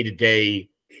the day-to-day,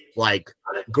 like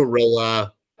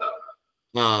guerrilla,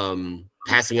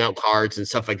 passing out cards and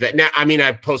stuff like that. Now, I mean,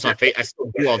 I post on Facebook. I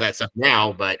still do all that stuff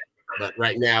now, but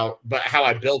right now, but how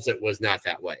I built it was not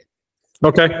that way.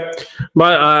 Okay,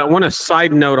 but I want a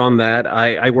side note on that.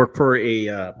 I work for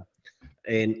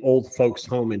an old folks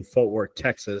home in Fort Worth,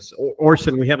 Texas.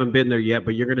 Orson, we haven't been there yet,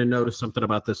 but you're going to notice something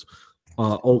about this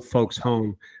old folks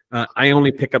home. I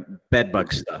only pick up bed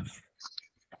bug stuff,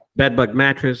 bed bug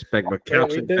mattress, bed bug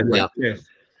couch.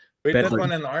 We did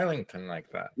one in Arlington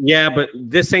like that. Yeah, but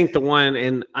this ain't the one.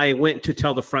 And I went to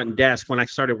tell the front desk when I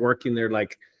started working there,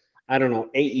 like, I don't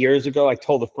know, 8 years ago. I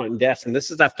told the front desk, and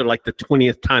this is after like the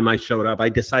 20th time I showed up. I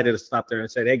decided to stop there and I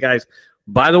said, hey guys,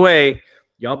 by the way,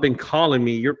 y'all been calling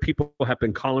me. Your people have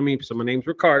been calling me. So my name's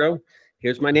Ricardo.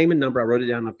 Here's my name and number. I wrote it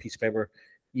down on a piece of paper.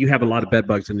 You have a lot of bed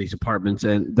bugs in these apartments,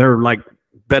 and they're like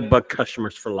bed bug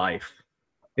customers for life.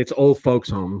 It's old folks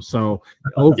home. So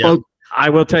old folks, I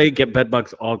will tell you, get bed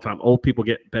bugs all the time. Old people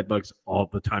get bed bugs all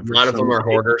the time. A lot of them are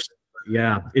hoarders.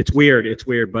 Yeah, it's weird. It's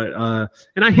weird, but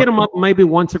and I hit them up maybe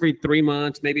once every 3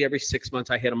 months, maybe every 6 months.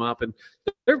 I hit them up, and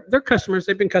they're customers.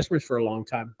 They've been customers for a long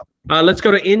time. Let's go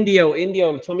to Indio.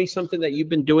 Indio, tell me something that you've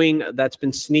been doing that's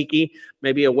been sneaky.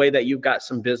 Maybe a way that you've got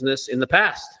some business in the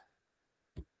past.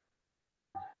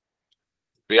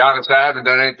 Be honest, I haven't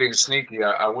done anything sneaky.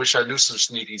 I wish I knew some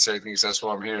sneaky techniques. That's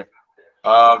why I'm here.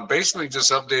 Basically,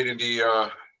 just updating the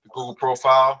Google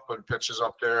profile, putting pictures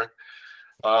up there.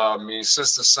 I mean,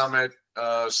 since the summit,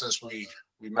 since we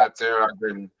met there, I've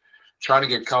been trying to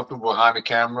get comfortable behind the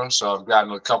camera. So I've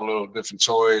gotten a couple of different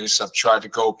toys. I've tried the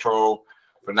GoPro,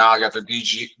 but now I got the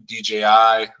DJI,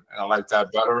 and I like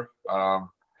that better. I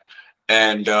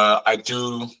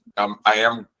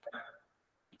am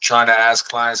trying to ask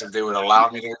clients if they would allow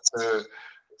me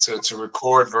to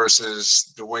record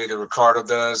versus the way that Ricardo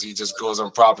does. He just goes on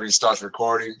property and starts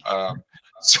recording.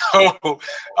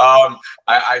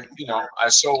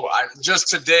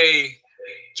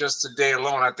 Just today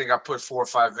alone, I think I put 4 or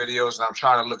 5 videos, and I'm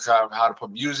trying to look how to put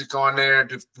music on there,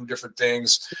 do different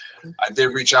things. I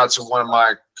did reach out to one of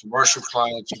my commercial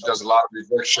clients who does a lot of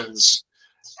evictions,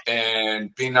 and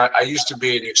I used to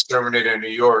be an exterminator in New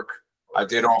York. I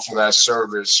did offer that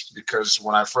service because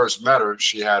when I first met her,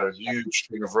 she had a huge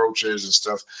thing of roaches and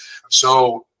stuff.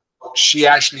 So she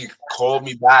actually called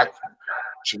me back.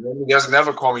 She really doesn't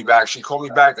ever call me back. She called me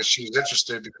back that she's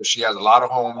interested because she has a lot of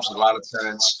homes, a lot of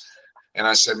tenants. And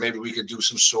I said, maybe we could do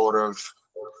some sort of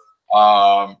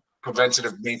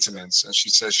preventative maintenance. And she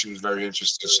said she was very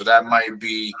interested. So that might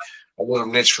be a little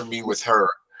niche for me with her.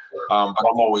 But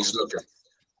I'm always looking.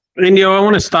 Indio, I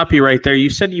want to stop you right there. You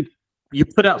said you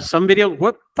put out some video.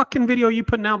 What fucking video are you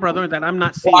putting out, brother, that I'm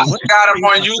not seeing? Well, I got them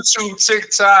on YouTube,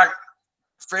 TikTok,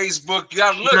 Facebook. You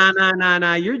gotta look.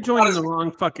 Nah. You're joining the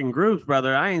wrong fucking groups,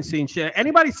 brother. I ain't seen shit.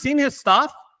 Anybody seen his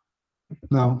stuff?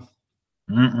 No.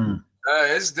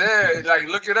 It's there. Like,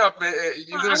 look it up.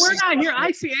 You're gonna We're not here.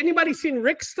 I see. Anybody seen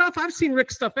Rick's stuff? I've seen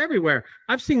Rick's stuff everywhere.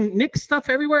 I've seen Nick's stuff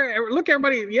everywhere. Look,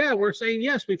 everybody. Yeah, we're saying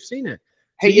yes. We've seen it.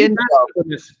 Hey,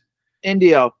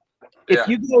 Indio. If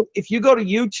you go to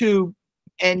YouTube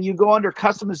and you go under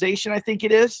customization, I think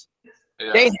it is.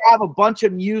 Yeah. They have a bunch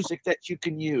of music that you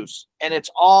can use, and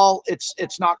it's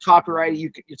not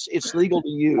copyrighted. It's legal to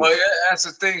use. Well, yeah, that's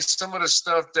the thing. Some of the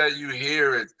stuff that you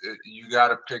hear, you got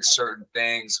to pick certain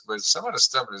things, but some of the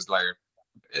stuff is like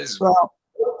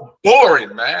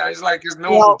boring, man. It's like there's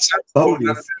no.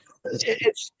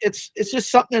 It's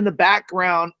just something in the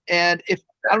background, and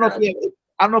I don't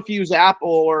know if you use Apple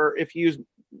or if you use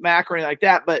Mac or anything like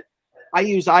that, but I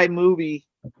use iMovie,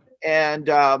 and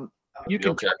you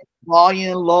can turn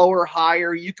volume lower,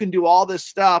 higher. You can do all this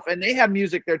stuff, and they have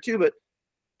music there too, but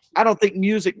I don't think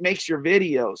music makes your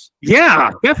videos.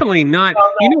 Yeah, definitely not.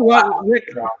 You know what,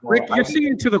 Rick, you're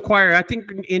singing to the choir. I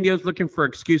think Indio's looking for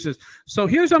excuses. So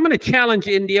I'm going to challenge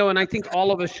Indio, and I think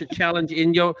all of us should challenge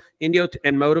Indio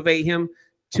and motivate him.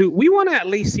 We want to at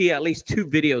least see 2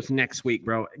 videos next week,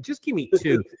 bro. Just give me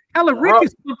 2. Hell, Rick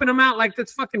is pumping them out like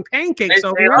that's fucking pancakes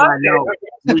over here.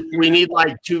 We need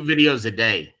like 2 videos a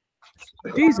day.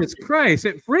 Jesus Christ!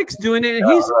 If Rick's doing it,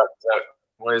 and he's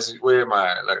where am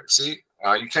I? Like, see,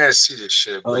 you can't see this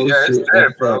shit, but it's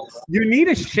there, bro. You need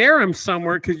to share them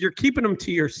somewhere because you're keeping them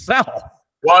to yourself.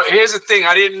 Well, here's the thing: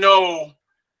 I didn't know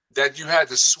that you had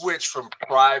to switch from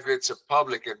private to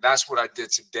public, and that's what I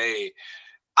did today.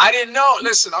 I didn't know.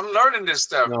 Listen, I'm learning this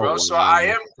stuff, bro. So I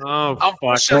am. I'm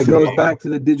that goes back to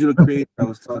the digital creator I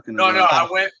was talking about. No, I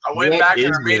went back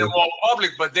and made them all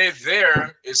public, but they're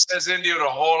there. It says India the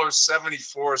whole of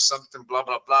 74 or something, blah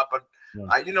blah blah. But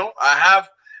I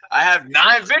I have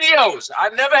 9 videos. I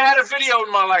never had a video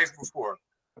in my life before.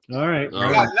 All right. You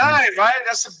got 9, right?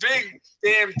 That's a big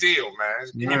damn deal,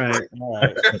 man. All right. All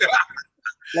right.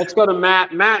 Let's go to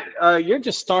Matt. Matt, you're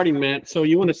just starting, Matt. So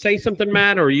you want to say something,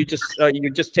 Matt, or you just you're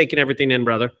just taking everything in,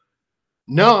 brother?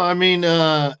 No, I mean,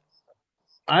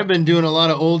 I've been doing a lot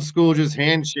of old school, just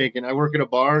handshaking. I work at a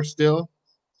bar still,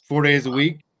 4 days a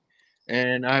week,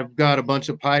 and I've got a bunch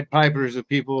of Pied Pipers of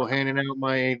people handing out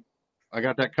my. I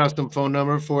got that custom phone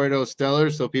number 480 Stellar,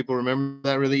 so people remember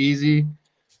that really easy.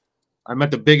 I'm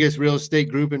at the biggest real estate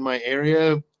group in my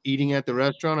area, eating at the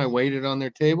restaurant. I waited on their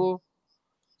table.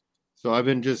 So I've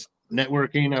been just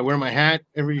networking. I wear my hat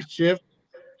every shift.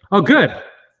 Oh, good.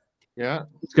 Yeah.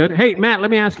 It's good. Hey, Matt,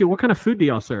 let me ask you, what kind of food do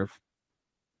y'all serve?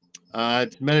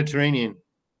 It's Mediterranean,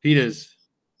 pitas.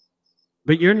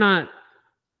 But you're not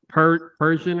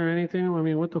Persian or anything? I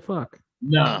mean, what the fuck?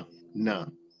 No, no.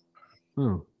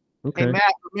 Oh, okay. Hey,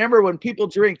 Matt, remember when people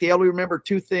drink, they only remember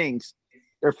 2 things: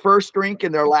 their first drink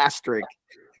and their last drink.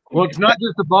 Well, it's not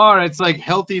just a bar. It's like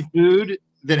healthy food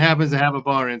that happens to have a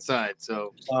bar inside.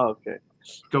 So, okay.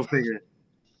 Go figure.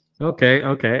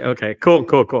 Okay.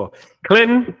 Cool.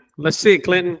 Clinton, let's see,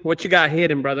 Clinton, what you got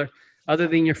hidden, brother, other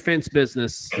than your fence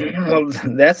business? Well,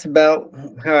 that's about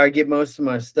how I get most of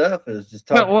my stuff is just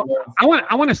talking. Well,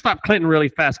 I want to stop Clinton really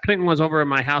fast. Clinton was over at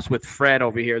my house with Fred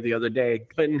over here the other day.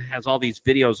 Clinton has all these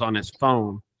videos on his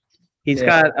phone. He's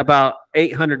got about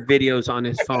 800 videos on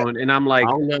his phone, and I'm like,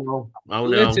 oh no.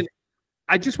 Listen,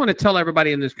 I just want to tell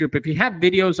everybody in this group, if you have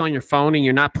videos on your phone and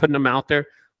you're not putting them out there,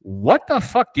 what the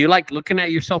fuck? Do you like looking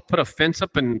at yourself put a fence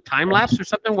up and time lapse or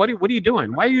something? What are you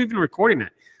doing? Why are you even recording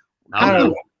it? I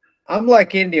don't know. I'm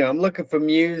like India. I'm looking for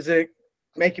music,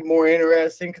 make it more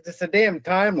interesting because it's a damn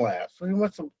time lapse. Who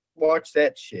wants to watch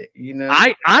that shit? You know.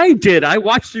 I did. I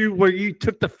watched you where you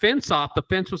took the fence off. The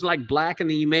fence was like black, and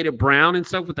then you made it brown and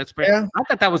stuff with that spray. Yeah. I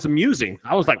thought that was amusing.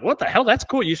 I was like, what the hell? That's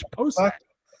cool. You should post that.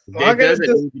 Well,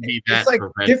 it's like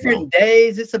different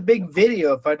days. It's a big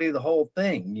video if I do the whole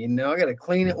thing. You know, I got to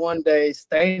clean it one day,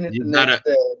 stain it the next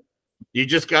day. You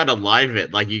just got to live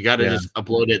it. Like you got to just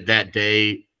upload it that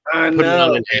day. I put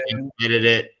know. It on edit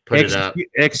it. Put it up.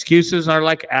 Excuses are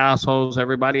like assholes.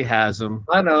 Everybody has them.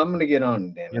 I know. I'm going to get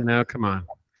on it. You know, come on.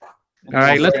 All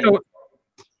right, let's go.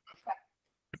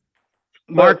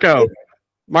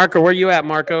 Marco, where you at,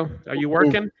 Marco? Are you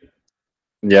working?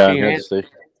 Yeah,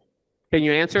 Can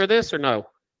you answer this or no?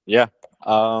 Yeah.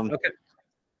 Okay.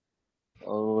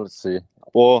 Oh, let's see.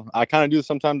 Well, I kind of do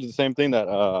sometimes the same thing that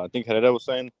I think Herrera was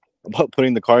saying about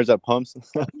putting the cards at pumps.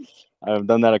 I've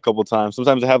done that a couple times.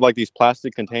 Sometimes I have like these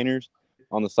plastic containers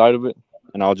on the side of it,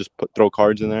 and I'll just throw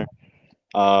cards in there.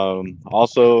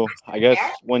 Also, I guess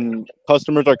when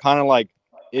customers are kind of like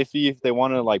iffy if they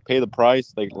want to like pay the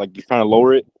price, like you're trying to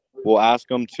lower it, we'll ask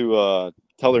them to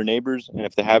tell their neighbors, and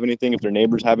if they have anything, if their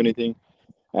neighbors have anything,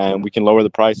 and we can lower the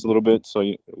price a little bit. So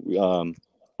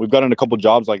we've gotten a couple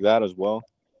jobs like that as well.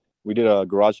 We did a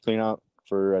garage clean out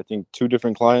for I think 2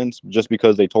 different clients just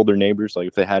because they told their neighbors like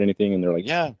if they had anything, and they're like,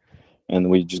 yeah. And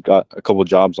we just got a couple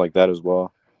jobs like that as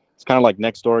well. It's kind of like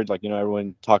next door, like, you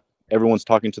know, everyone's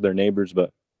talking to their neighbors.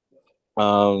 But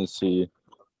let's see.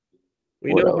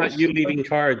 We know about you leaving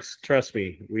cards. Trust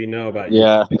me, we know about you.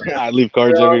 Yeah, I leave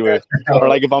cards everywhere. Or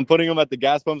like if I'm putting them at the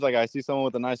gas pumps, like I see someone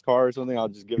with a nice car or something, I'll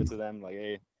just give it to them. Like,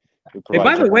 hey. Hey,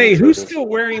 by the way, who's still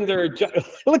wearing their?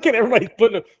 Look at everybody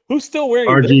putting. Who's still wearing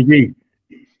RGB?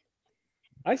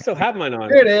 I still have mine on.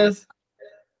 Here it is.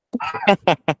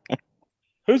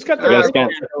 Who's got the? You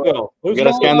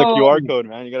gotta scan the QR code,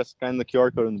 man. You gotta scan the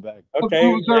QR code in the back.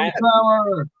 Okay.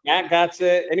 Matt got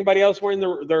it. Anybody else wearing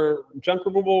their junk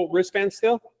removal wristband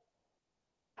still?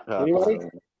 Anybody?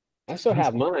 I still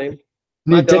have mine.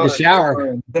 Need to take a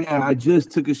shower. Yeah, I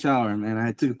just took a shower, man.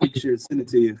 I took a picture and sent it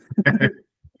to you.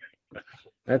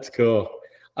 That's cool.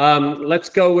 Let's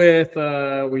go with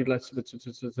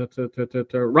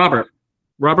Robert.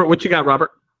 Robert, what you got, Robert?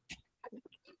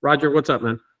 Roger, what's up,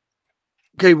 man?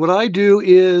 Okay, what I do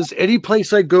is any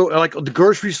place I go, like the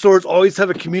grocery stores, always have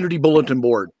a community bulletin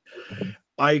board.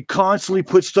 I constantly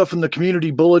put stuff in the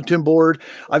community bulletin board.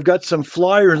 I've got some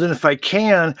flyers, and if I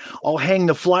can, I'll hang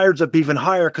the flyers up even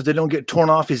higher because they don't get torn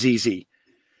off as easy.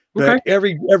 Okay.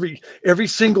 But every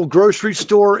single grocery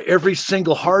store, every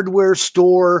single hardware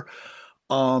store,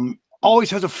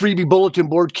 always has a freebie bulletin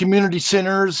board. Community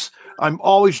centers, I'm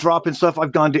always dropping stuff.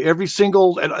 I've gone to every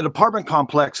single at apartment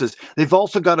complexes. They've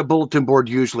also got a bulletin board.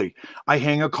 Usually, I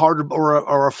hang a card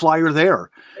or a flyer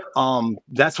there.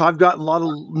 That's how I've gotten a lot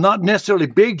of not necessarily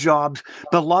big jobs,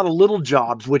 but a lot of little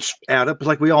jobs, which add up,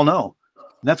 like we all know.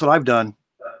 And that's what I've done.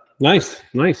 Nice.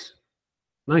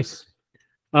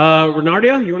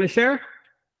 Renardia, you want to share?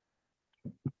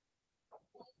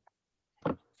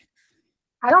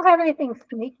 I don't have anything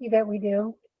sneaky that we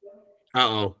do.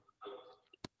 Uh-oh.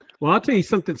 Well, I'll tell you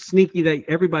something sneaky that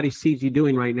everybody sees you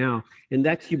doing right now, and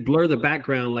that's you blur the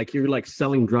background like you're like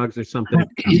selling drugs or something.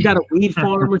 You got a weed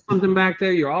farm or something back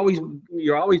there. You're always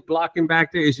blocking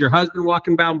back there. Is your husband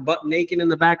walking down butt naked in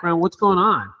the background? What's going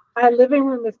on? My living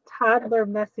room is toddler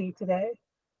messy today.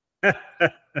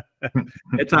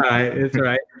 It's all right. It's all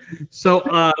right. So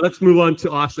let's move on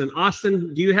to Austin.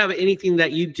 Austin, do you have anything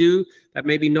that you do that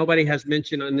maybe nobody has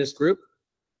mentioned on this group?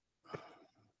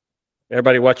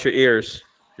 Everybody watch your ears.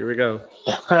 Here we go.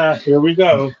 Here we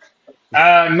go.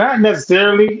 Not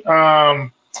necessarily.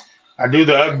 I do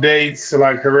the updates,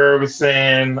 like Herrera was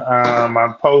saying.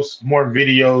 I post more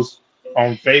videos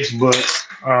on Facebook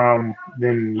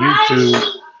than YouTube.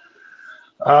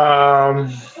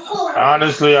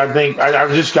 Honestly, I think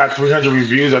I've just got 300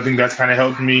 reviews. I think that's kind of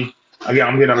helped me. Again,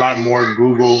 I'm getting a lot more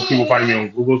Google. People finding me on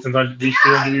Google since I did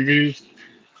 300 reviews.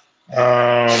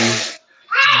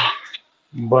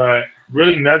 But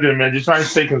really nothing, man. Just trying to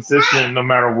stay consistent no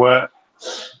matter what.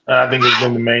 I think it's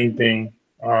been the main thing.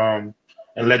 And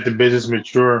let the business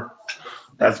mature.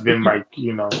 That's been but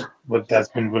that's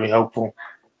been really helpful.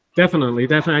 Definitely.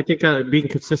 I think being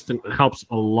consistent helps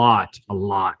a lot.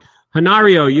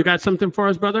 Hanario, you got something for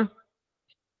us, brother?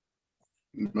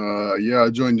 Yeah, I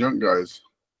joined Junk Guys.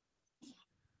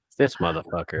 This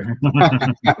motherfucker.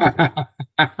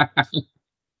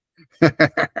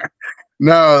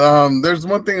 No, there's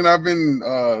one thing that I've been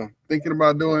thinking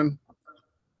about doing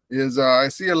is I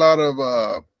see a lot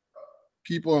of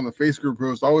people on the Facebook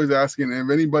post always asking if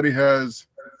anybody has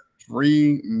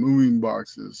free moving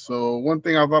boxes. So one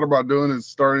thing I thought about doing is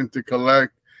starting to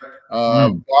collect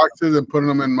boxes and putting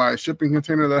them in my shipping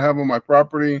container that I have on my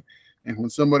property. And when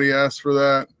somebody asks for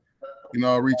that,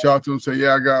 I'll reach out to them and say,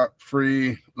 yeah, I got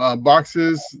free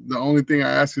boxes. The only thing I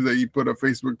ask is that you put a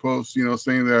Facebook post,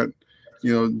 saying that,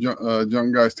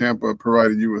 Junk Guys Tampa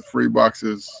provided you with free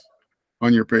boxes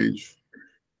on your page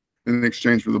in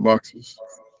exchange for the boxes.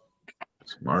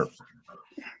 Smart.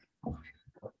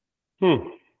 Yeah,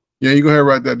 you go ahead and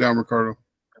write that down, Ricardo.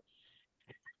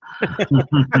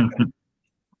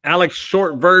 Alex,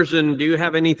 short version, do you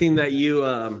have anything that you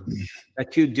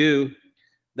do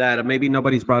that maybe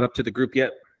nobody's brought up to the group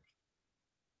yet?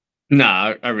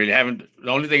 No, I really haven't. The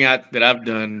only thing that I've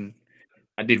done,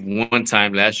 I did one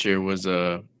time last year was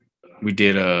we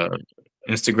did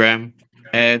Instagram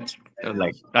ads.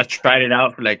 Like I tried it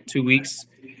out for like 2 weeks.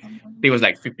 I think it was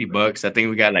like $50. I think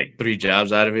we got like 3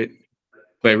 jobs out of it.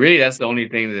 But really, that's the only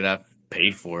thing that I've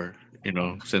paid for,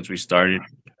 since we started.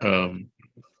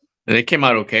 And it came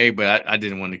out okay, but I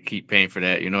didn't want to keep paying for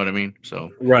that. You know what I mean? So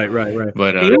right.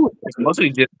 But it's mostly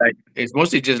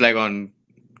just like on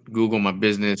Google My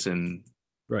Business and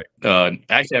right.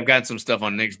 Actually, I've gotten some stuff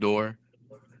on Nextdoor.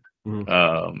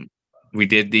 We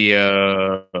did the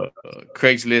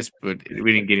Craigslist, but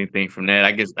we didn't get anything from that.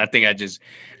 I think I just,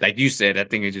 like you said, I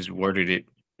think I just worded it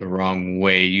the wrong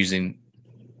way, using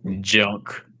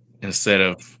junk instead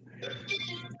of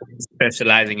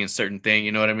specializing in certain thing.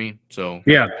 You know what I mean? So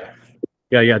yeah,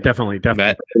 definitely.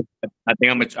 But I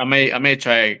think I may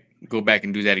try go back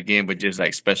and do that again, but just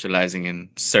like specializing in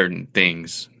certain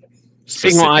things,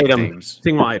 single items.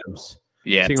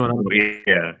 Yeah,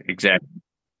 yeah, exactly.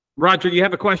 Roger, you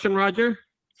have a question, Roger?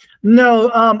 No,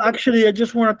 actually, I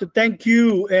just wanted to thank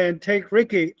you and thanks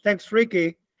Ricky,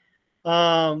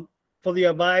 for the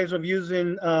advice of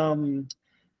using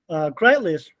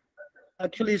Craigslist.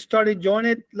 Actually started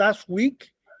joining it last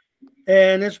week,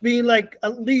 and it's been like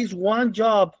at least one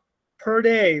job per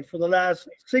day for the last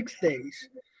 6 days.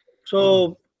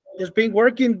 So it's been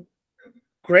working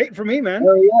great for me, man.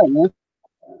 Oh yeah,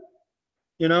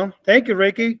 man. Thank you,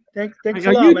 Ricky. Thanks a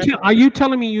lot, man. Are you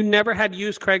telling me you never had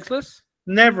used Craigslist?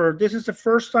 Never. This is the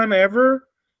first time ever,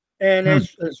 and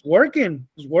it's working.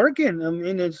 It's working. I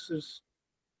mean, it's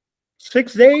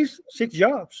 6 days, 6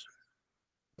 jobs.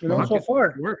 So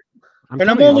far. And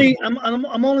I'm only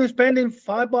spending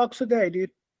 $5 a day,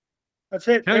 dude. That's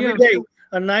it. Every day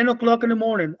at 9 o'clock in the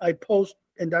morning, I post,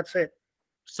 and that's it.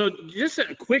 So just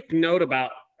a quick note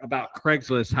about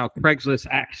Craigslist, how Craigslist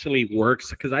actually works,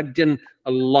 because I've done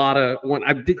a lot of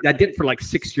I did it for like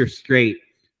 6 years straight.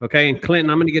 Okay, and Clinton,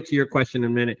 I'm going to get to your question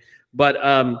in a minute, but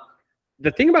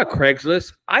the thing about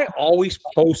Craigslist, I always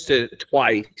posted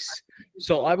twice,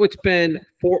 so I would spend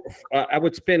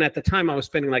at the time I was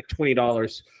spending like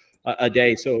 $20 a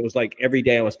day, so it was like every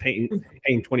day I was paying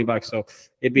 $20. So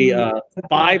it'd be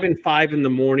 5 and 5 in the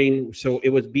morning, so it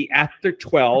would be after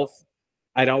 12.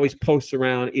 I'd always post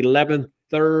around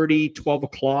 11:30, 12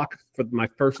 o'clock for my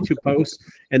first 2 posts.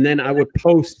 And then I would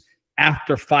post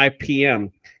after 5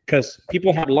 p.m. because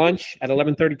people have lunch at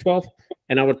 11:30, 12.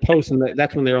 and I would post, and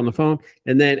that's when they're on the phone.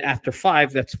 And then after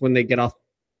 5, that's when they get off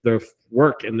their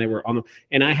work, and they were on the.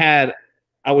 And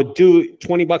I would do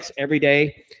 $20 every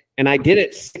day, and I did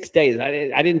it 6 days.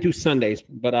 I didn't do Sundays,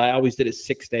 but I always did it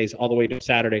 6 days, all the way to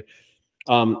Saturday.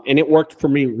 And it worked for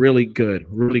me really good,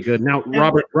 really good. Now,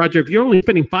 Roger, if you're only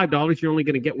spending $5, you're only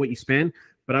going to get what you spend.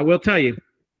 But I will tell you,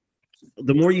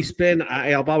 the more you spend,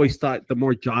 I've always thought the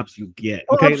more jobs you get.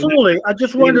 Okay? Oh, absolutely. I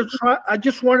just wanted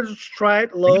to try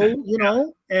it low, you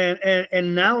know,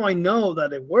 and now I know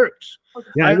that it works.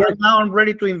 Yeah, now I'm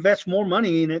ready to invest more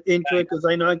money into it because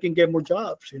I know I can get more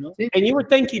jobs, you know. And you were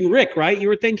thanking Rick, right? You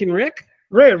were thanking Rick?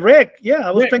 Rick, yeah,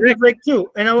 I was thanking Rick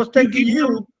too. And I was thanking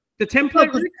you. The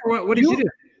template, Rick, or what did you do?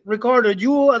 Ricardo,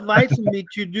 you advised me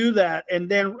to do that. And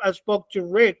then I spoke to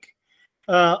Rick,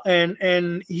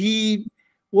 and he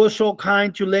was so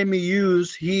kind to let me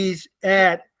use his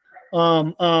ad.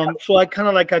 So I kind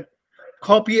of like I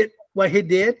copied what he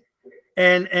did,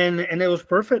 and it was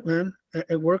perfect, man.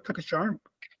 It worked like a charm.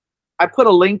 I put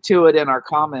a link to it in our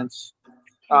comments,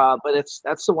 but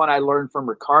that's the one I learned from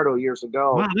Ricardo years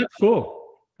ago. Wow, that's cool.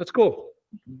 That's cool.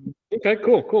 Okay,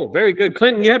 cool. Very good.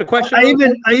 Clinton, you had a question?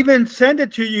 I even sent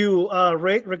it to you,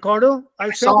 Ricardo.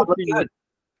 I saw it to you.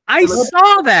 I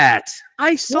saw that.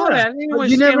 I saw that.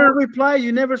 You never reply.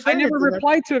 You never said I never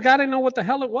replied to it. I didn't know what the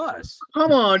hell it was.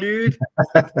 Come on, dude.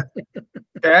 I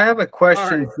have a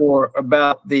question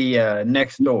about the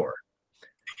Nextdoor.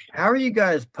 How are you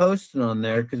guys posting on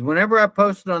there? Because whenever I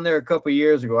posted on there a couple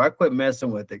years ago, I quit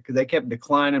messing with it because they kept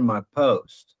declining my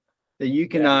post. That you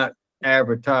cannot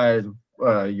advertise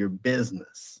your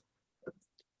business.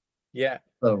 Yeah.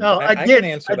 So, I can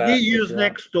answer that. I did use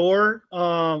Nextdoor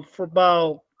for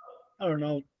about, I don't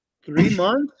know, 3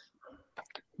 months.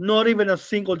 Not even a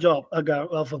single job I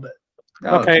got off of it.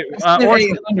 Okay.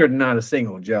 800, not a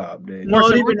single job, dude.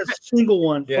 Not even a single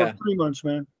one for 3 months,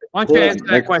 man. Why don't you answer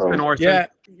that question, Orson?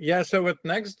 Yeah. So with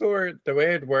Nextdoor, the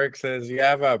way it works is you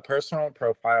have a personal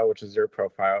profile, which is your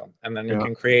profile, and then you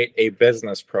can create a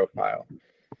business profile.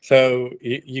 So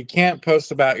you can't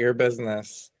post about your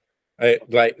business.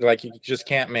 Like you just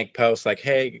can't make posts like,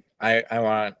 hey,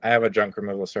 I have a junk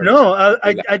removal service. No,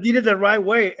 I did it the right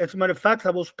way. As a matter of fact,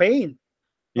 I was paying.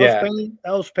 I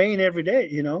was paying every day,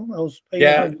 you know. I was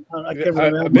paying. I can't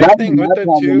remember. A big thing with it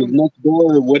too.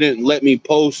 Nextdoor wouldn't let me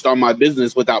post on my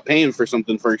business without paying for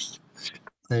something first.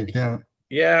 They can't.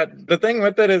 Yeah, the thing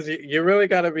with it is you really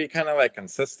got to be kind of like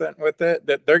consistent with it.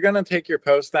 That they're gonna take your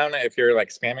post down if you're like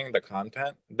spamming the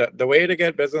content. The way to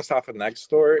get business off of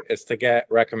Nextdoor is to get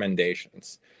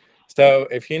recommendations. So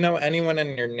if you know anyone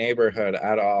in your neighborhood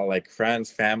at all, like friends,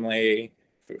 family,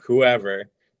 whoever,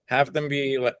 have them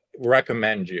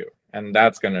recommend you, and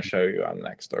that's gonna show you on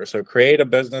Nextdoor. So create a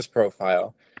business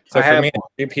profile. So for me,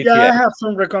 I have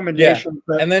some recommendations.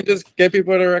 Yeah. And then just get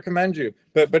people to recommend you.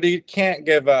 But you can't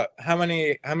give up. How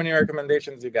many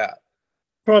recommendations you got?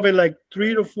 Probably like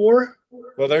 3 to 4.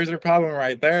 Well, there's your problem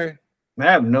right there. I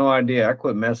have no idea. I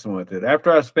quit messing with it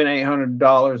after I spent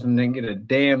 $800 and didn't get a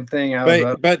damn thing out of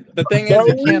it. But the thing is,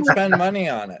 you can't spend money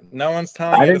on it. No one's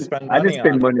telling you to spend money on it. I didn't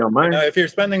spend money on mine. You know, if you're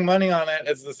spending money on it,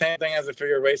 it's the same thing as if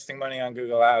you're wasting money on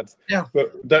Google Ads. Yeah.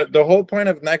 But the whole point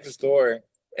of Nextdoor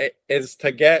is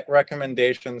to get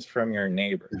recommendations from your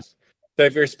neighbors. So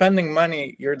if you're spending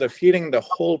money, you're defeating the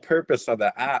whole purpose of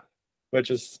the app, which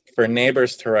is for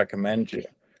neighbors to recommend you.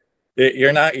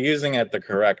 You're not using it the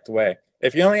correct way.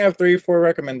 If you only have 3 or 4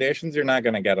 recommendations, you're not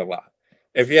going to get a lot.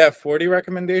 If you have 40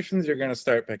 recommendations, you're going to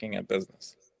start picking up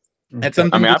business. And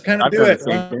sometimes just kind of do it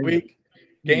 1 week,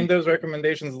 gain those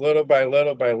recommendations little by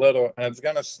little by little, and it's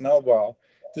going to snowball.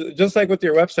 Just like with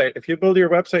your website, if you build your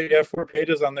website, you have 4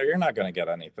 pages on there, you're not going to get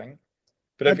anything.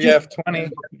 But if you have 20,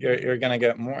 you're going to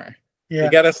get more. Yeah.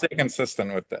 You got to stay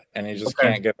consistent with it, and you just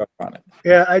can't give up on it.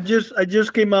 Yeah, I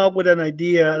just came up with an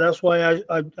idea. That's why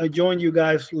I joined you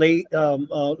guys later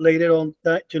on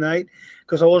tonight,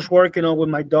 because I was working on with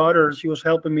my daughter. She was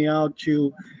helping me out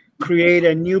to create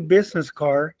a new business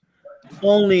card,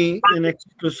 only and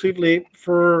exclusively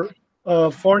for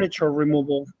furniture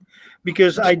removal.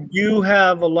 Because I do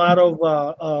have a lot of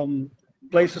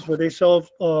places where they sell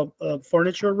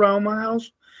furniture around my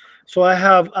house. So I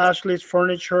have Ashley's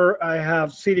Furniture, I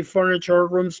have City Furniture,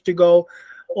 Rooms to Go,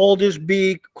 all these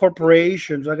big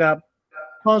corporations. I got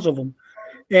tons of them.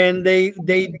 And they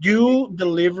do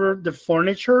deliver the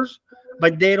furnitures,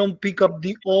 but they don't pick up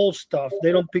the old stuff.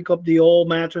 They don't pick up the old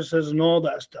mattresses and all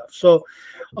that stuff. So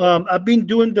I've been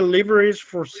doing deliveries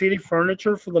for City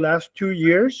Furniture for the last 2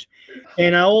 years.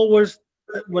 And I always,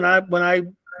 when I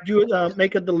do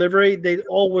make a delivery, I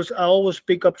always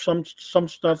pick up some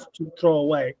stuff to throw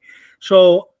away.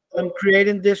 So I'm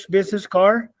creating this business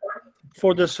card,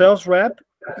 for the sales rep,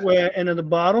 and at the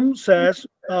bottom says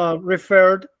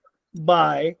referred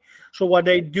by. So what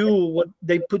they do, what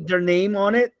they put their name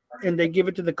on it, and they give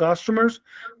it to the customers.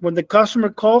 When the customer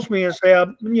calls me and say,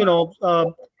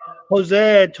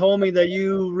 Jose told me that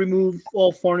you remove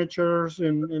all furnitures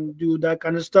and do that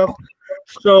kind of stuff.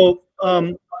 So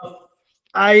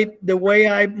the way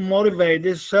I motivate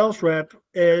this sales rep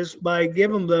is by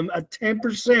giving them a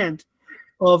 10%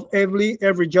 of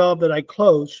every job that I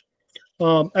close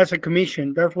as a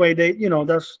commission. That way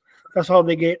that's how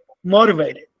they get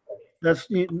motivated. I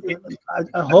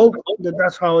hope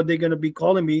that's how they're gonna be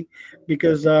calling me,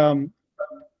 because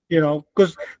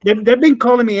because they've been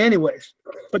calling me anyways,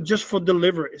 but just for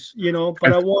deliveries,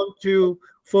 But I want to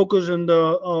focus on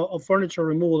the furniture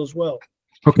removal as well.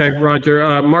 Okay,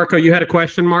 Roger. Marco, you had a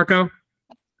question, Marco?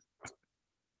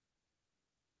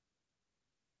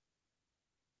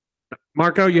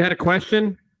 Marco, you had a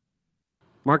question?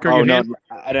 Marco, Oh no,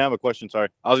 I didn't have a question. Sorry,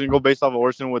 I was gonna go based off of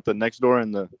Orson with the Nextdoor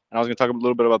and I was gonna talk a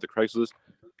little bit about the Craigslist.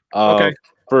 Okay.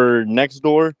 For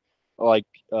Nextdoor, like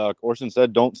Orson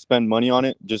said, don't spend money on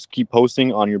it. Just keep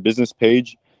posting on your business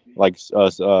page. Like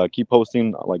keep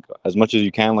posting like as much as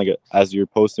you can, like as you're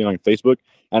posting on Facebook,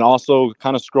 and also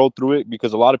kind of scroll through it,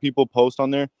 because a lot of people post on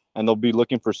there and they'll be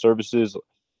looking for services,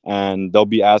 and they'll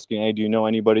be asking, hey, do you know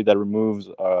anybody that removes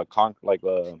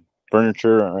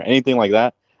furniture or anything like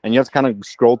that? And you have to kind of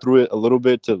scroll through it a little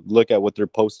bit to look at what they're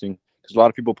posting, because a lot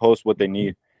of people post what they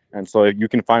need. And so you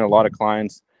can find a lot of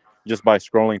clients just by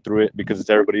scrolling through it, because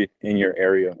it's everybody in your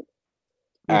area.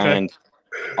 Okay. And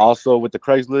also with the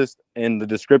Craigslist, in the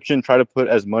description, try to put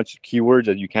as much keywords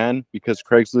as you can, because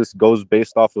Craigslist goes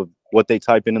based off of what they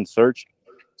type in search.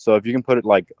 So if you can put it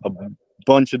like a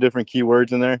bunch of different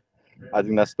keywords in there, I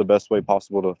think that's the best way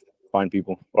possible to find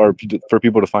people, or for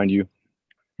people to find you.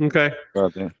 Okay.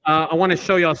 I want to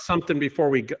show y'all something before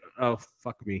we go. Oh,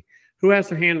 fuck me. Who has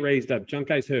their hand raised up? Junk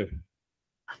guys who?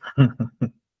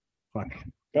 Fuck.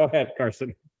 Go ahead,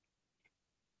 Carson.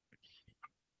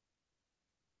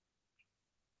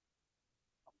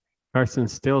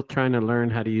 Carson's still trying to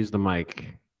learn how to use the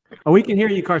mic. Oh, we can hear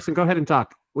you, Carson. Go ahead and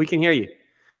talk. We can hear you.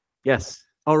 Yes.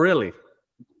 Oh, really?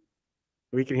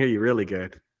 We can hear you really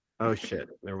good. Oh, shit.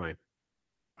 Never mind.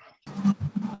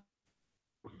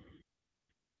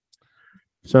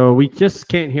 So we just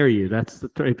can't hear you. That's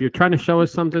if you're trying to show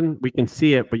us something, we can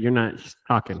see it, but you're not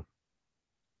talking.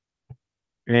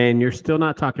 And you're still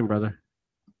not talking, brother.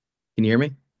 Can you hear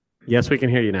me? Yes, we can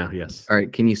hear you now. Yes. All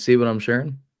right. Can you see what I'm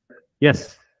sharing?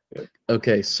 Yes.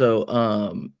 Okay.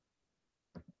 So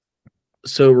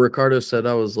Ricardo said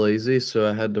I was lazy, so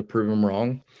I had to prove him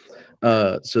wrong.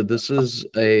 So this is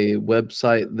a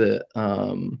website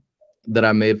that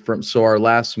I made from. So our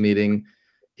last meeting,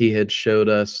 he had showed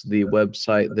us the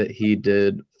website that he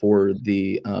did for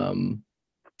the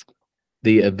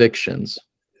evictions,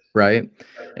 right?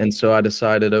 And so I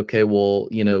decided, okay, well,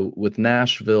 with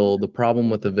Nashville, the problem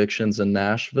with evictions in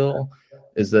Nashville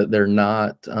is that they're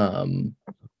not,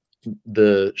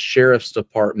 the sheriff's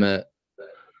department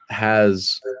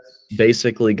has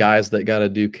basically guys that got to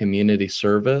do community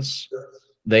service.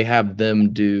 They have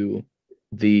them do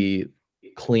the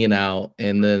clean out,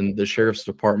 and then the sheriff's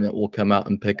department will come out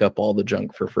and pick up all the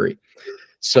junk for free.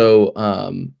 So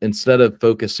instead of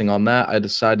focusing on that, I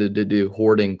decided to do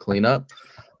hoarding cleanup.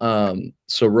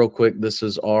 So real quick, this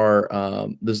is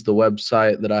this is the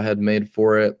website that I had made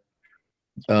for it.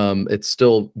 It's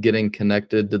still getting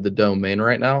connected to the domain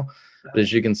right now, but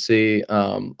as you can see,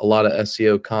 a lot of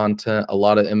SEO content, a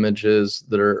lot of images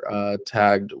that are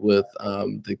tagged with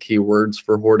the keywords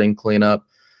for hoarding cleanup.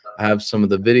 I have some of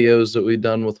the videos that we've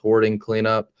done with hoarding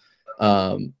cleanup,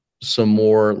 some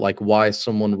more like why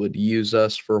someone would use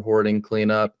us for hoarding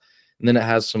cleanup. And then it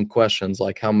has some questions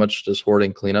like how much does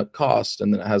hoarding cleanup cost?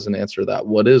 And then it has an answer to that.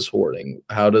 What is hoarding?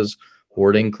 How does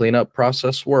hoarding cleanup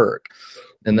process work?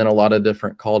 And then a lot of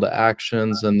different call to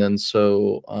actions. And then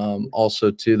so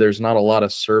also too, there's not a lot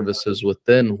of services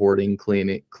within hoarding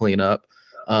cleanup,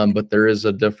 but there is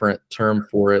a different term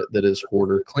for it that is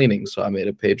hoarder cleaning. So I made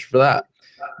a page for that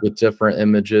with different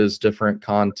images, different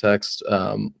context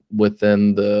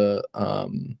within the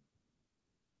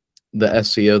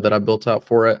SEO that I built out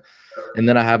for it. And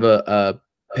then I have a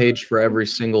page for every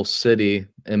single city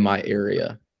in my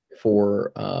area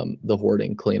for the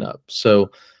hoarding cleanup. So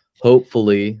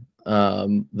hopefully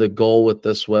the goal with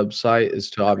this website is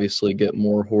to obviously get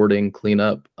more hoarding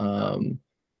cleanup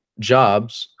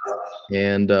jobs.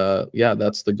 And yeah,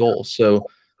 that's the goal. So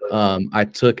I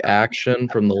took action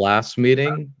from the last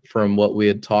meeting, from what we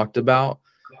had talked about.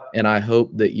 And I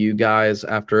hope that you guys,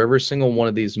 after every single one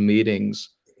of these meetings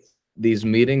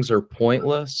are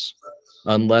pointless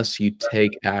unless you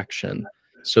take action.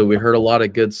 So we heard a lot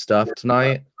of good stuff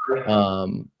tonight.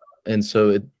 And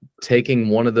so taking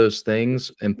one of those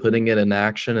things and putting it in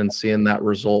action and seeing that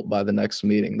result by the next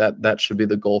meeting, that should be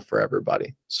the goal for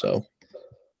everybody. So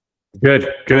good.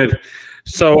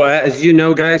 So as you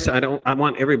know, guys, I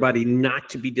want everybody not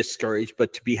to be discouraged,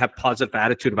 but to have positive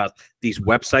attitude about these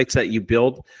websites that you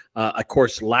build. Of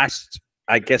course, last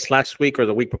week or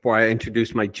the week before, I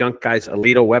introduced my Junk Guys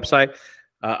Alito website.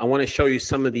 I want to show you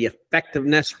some of the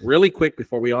effectiveness really quick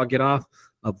before we all get off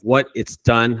of what it's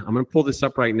done. I'm going to pull this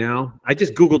up right now. I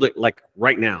just Googled it like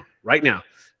right now.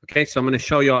 Okay, so I'm going to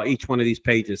show you all each one of these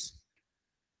pages.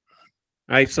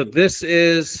 All right, so this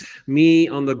is me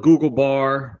on the Google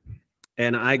bar,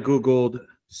 and I Googled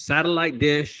satellite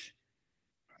dish,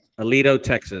 Alito,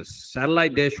 Texas.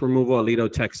 Satellite dish removal,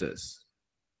 Alito, Texas.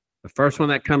 The first one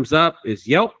that comes up is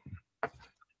Yelp,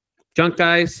 Junk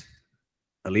Guys,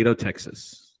 Alito,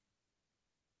 Texas.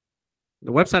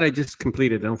 The website I just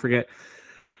completed, don't forget.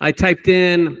 I typed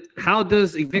in, how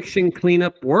does eviction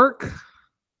cleanup work?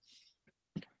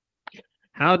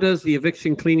 How does the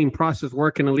eviction cleaning process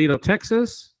work in Alito,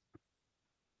 Texas?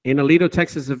 In Alito,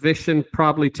 Texas, eviction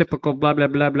probably typical blah, blah,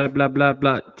 blah, blah, blah, blah,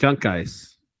 blah. Junk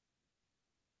Guys.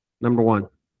 Number one.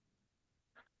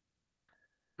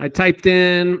 I typed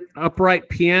in upright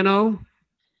piano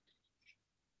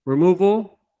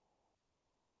removal,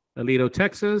 Alito,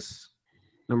 Texas.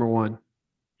 Number one.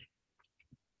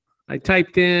 I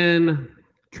typed in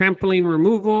trampoline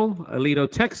removal, Alito,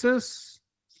 Texas.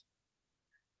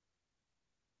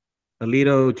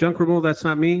 Alito junk removal, that's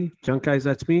not me. Junk Guys,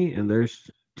 that's me. And there's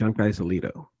Junk Guys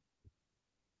Alito.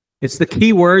 It's the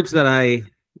keywords that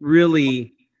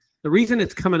the reason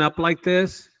it's coming up like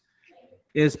this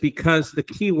is because the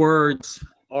keywords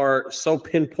are so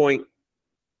pinpoint,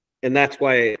 and that's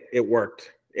why it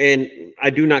worked. And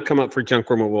I do not come up for junk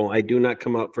removal. I do not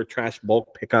come up for trash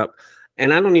bulk pickup.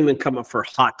 And I don't even come up for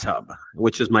hot tub,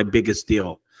 which is my biggest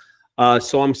deal.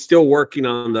 So I'm still working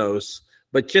on those.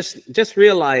 But just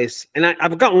realize, and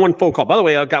I've gotten one phone call. By the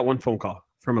way, I got one phone call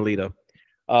from Alito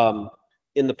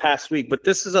in the past week. But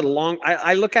this is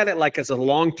I look at it like as a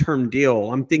long-term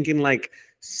deal. I'm thinking like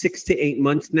 6 to 8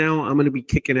 months now, I'm going to be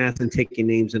kicking ass and taking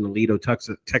names in Alito,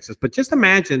 Texas. But just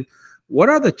imagine, what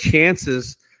are the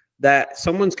chances that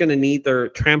someone's going to need their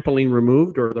trampoline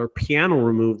removed or their piano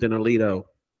removed in Alito?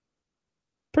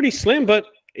 Pretty slim, but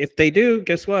if they do,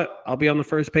 guess what? I'll be on the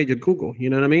first page of Google. You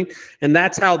know what I mean? And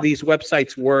that's how these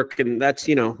websites work. And that's,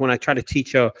 when I try to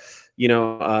teach about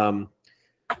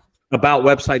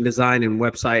website design and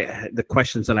the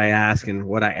questions that I ask and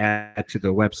what I add to the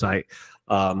website,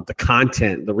 the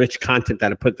content, the rich content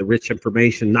that I put, the rich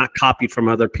information, not copied from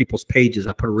other people's pages.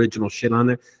 I put original shit on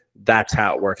there. That's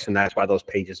how it works. And that's why those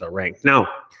pages are ranked. Now,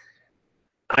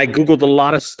 I Googled a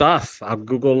lot of stuff. I'll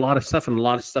Google a lot of stuff, and a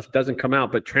lot of stuff doesn't come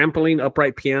out. But trampoline,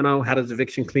 upright piano, how does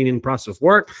eviction cleaning process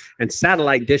work? And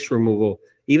satellite dish removal.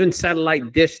 Even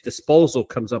satellite dish disposal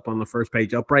comes up on the first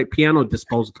page. Upright piano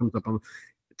disposal comes up on.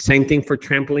 Same thing for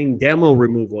trampoline demo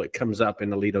removal. It comes up in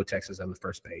Alito, Texas on the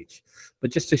first page.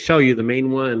 But just to show you, the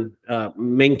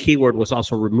main keyword was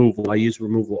also removal. I use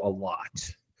removal a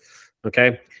lot.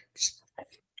 Okay.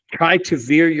 Try to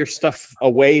veer your stuff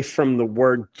away from the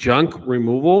word junk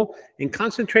removal and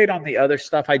concentrate on the other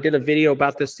stuff. I did a video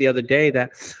about this the other day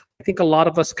that I think a lot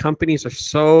of us companies are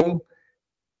so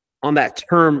on that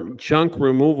term junk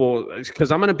removal,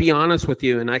 because I'm going to be honest with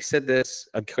you. And I said this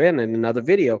again in another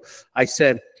video. I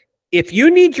said, if you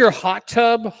need your hot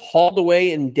tub hauled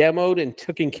away and demoed and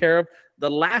taken care of, the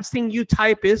last thing you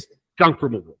type is junk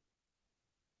removal.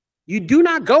 You do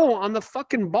not go on the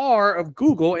fucking bar of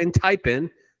Google and type in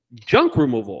junk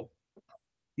removal.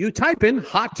 You type in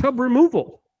hot tub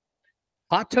removal,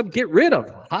 hot tub get rid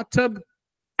of, hot tub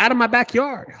out of my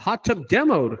backyard, hot tub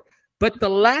demoed. But the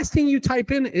last thing you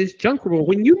type in is junk removal.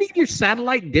 When you need your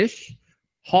satellite dish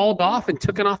hauled off and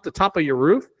taken off the top of your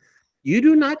roof, you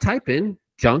do not type in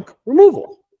junk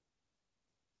removal.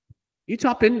 You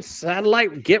type in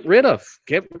satellite get rid of,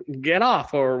 get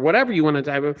off, or whatever you want to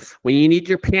type of. When you need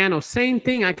your piano, same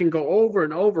thing. I can go over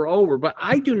and over, but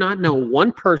I do not know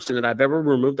one person that I've ever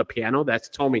removed a piano that's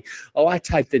told me, oh, I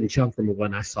typed in junk removal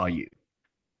and I saw you.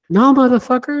 No,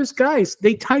 motherfuckers, guys,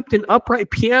 they typed in upright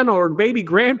piano or baby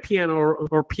grand piano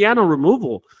or piano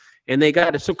removal, and they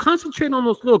got it. So concentrate on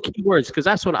those little keywords, because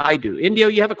that's what I do. Indio,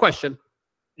 you have a question?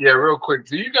 Yeah, real quick.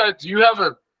 Do you have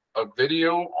a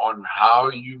video on how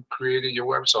you created your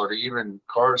website, or even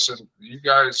Carson? Do you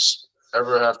guys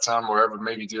ever have time, or ever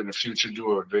maybe in the future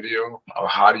do a video of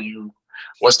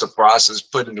what's the process,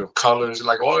 putting the colors,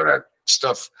 like all of that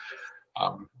stuff?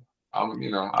 I don't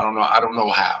know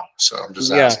how, so I'm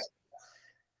just asking.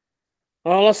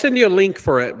 Well, I'll send you a link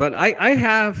for it. But I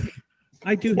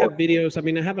do have videos. I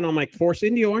mean, I have it on my course.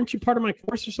 Indio, aren't you part of my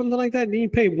course or something like that? Didn't you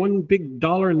pay $1 big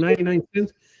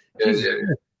 $1.99? Yeah.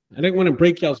 I didn't want to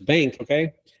break y'all's bank,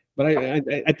 okay? But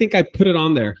I think I put it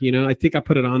on there. You know, I think I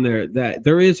put it on there that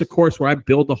there is a course where I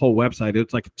build the whole website.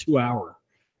 It's like a 2-hour.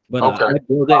 But Okay. I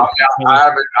build it. I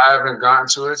haven't gotten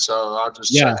to it, so I'll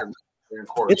just check it. In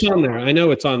course. It's on there. I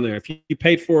know it's on there. If you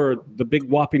paid for the big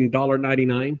whopping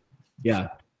 $1.99, yeah,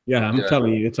 I'm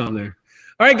telling you, it's on there.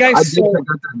 All right, guys. I did check out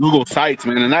the Google Sites,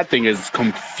 man, and that thing is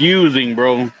confusing,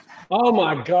 bro. Oh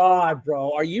my God,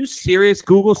 bro. Are you serious?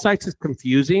 Google Sites is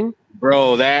confusing?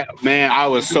 Bro, that, man, I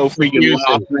was so freaking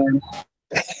lost, man.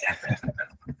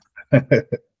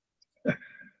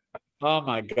 Oh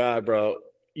my God, bro.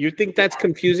 You think that's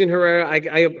confusing, Herrera?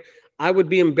 I would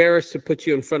be embarrassed to put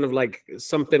you in front of like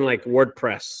something like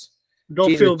WordPress.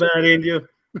 Don't feel bad, India.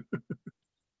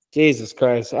 Jesus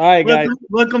Christ. All right, guys.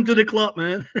 Welcome to the club,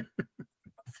 man.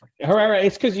 Herrera,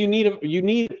 it's because you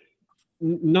need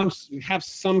have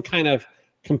some kind of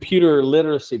computer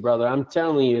literacy, brother. I'm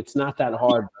telling you, it's not that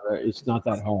hard, brother. It's not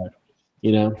that hard,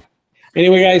 you know.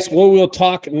 Anyway, guys, we'll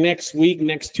talk next week,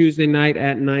 next Tuesday night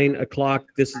at 9 o'clock.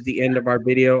 This is the end of our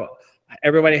video.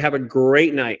 Everybody have a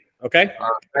great night. Okay.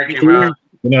 Thank you, man.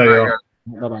 Good night, y'all.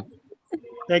 Bye-bye.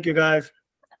 Thank you, guys.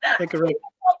 Thank you, Rick.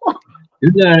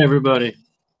 Good night, everybody.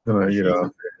 You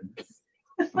know.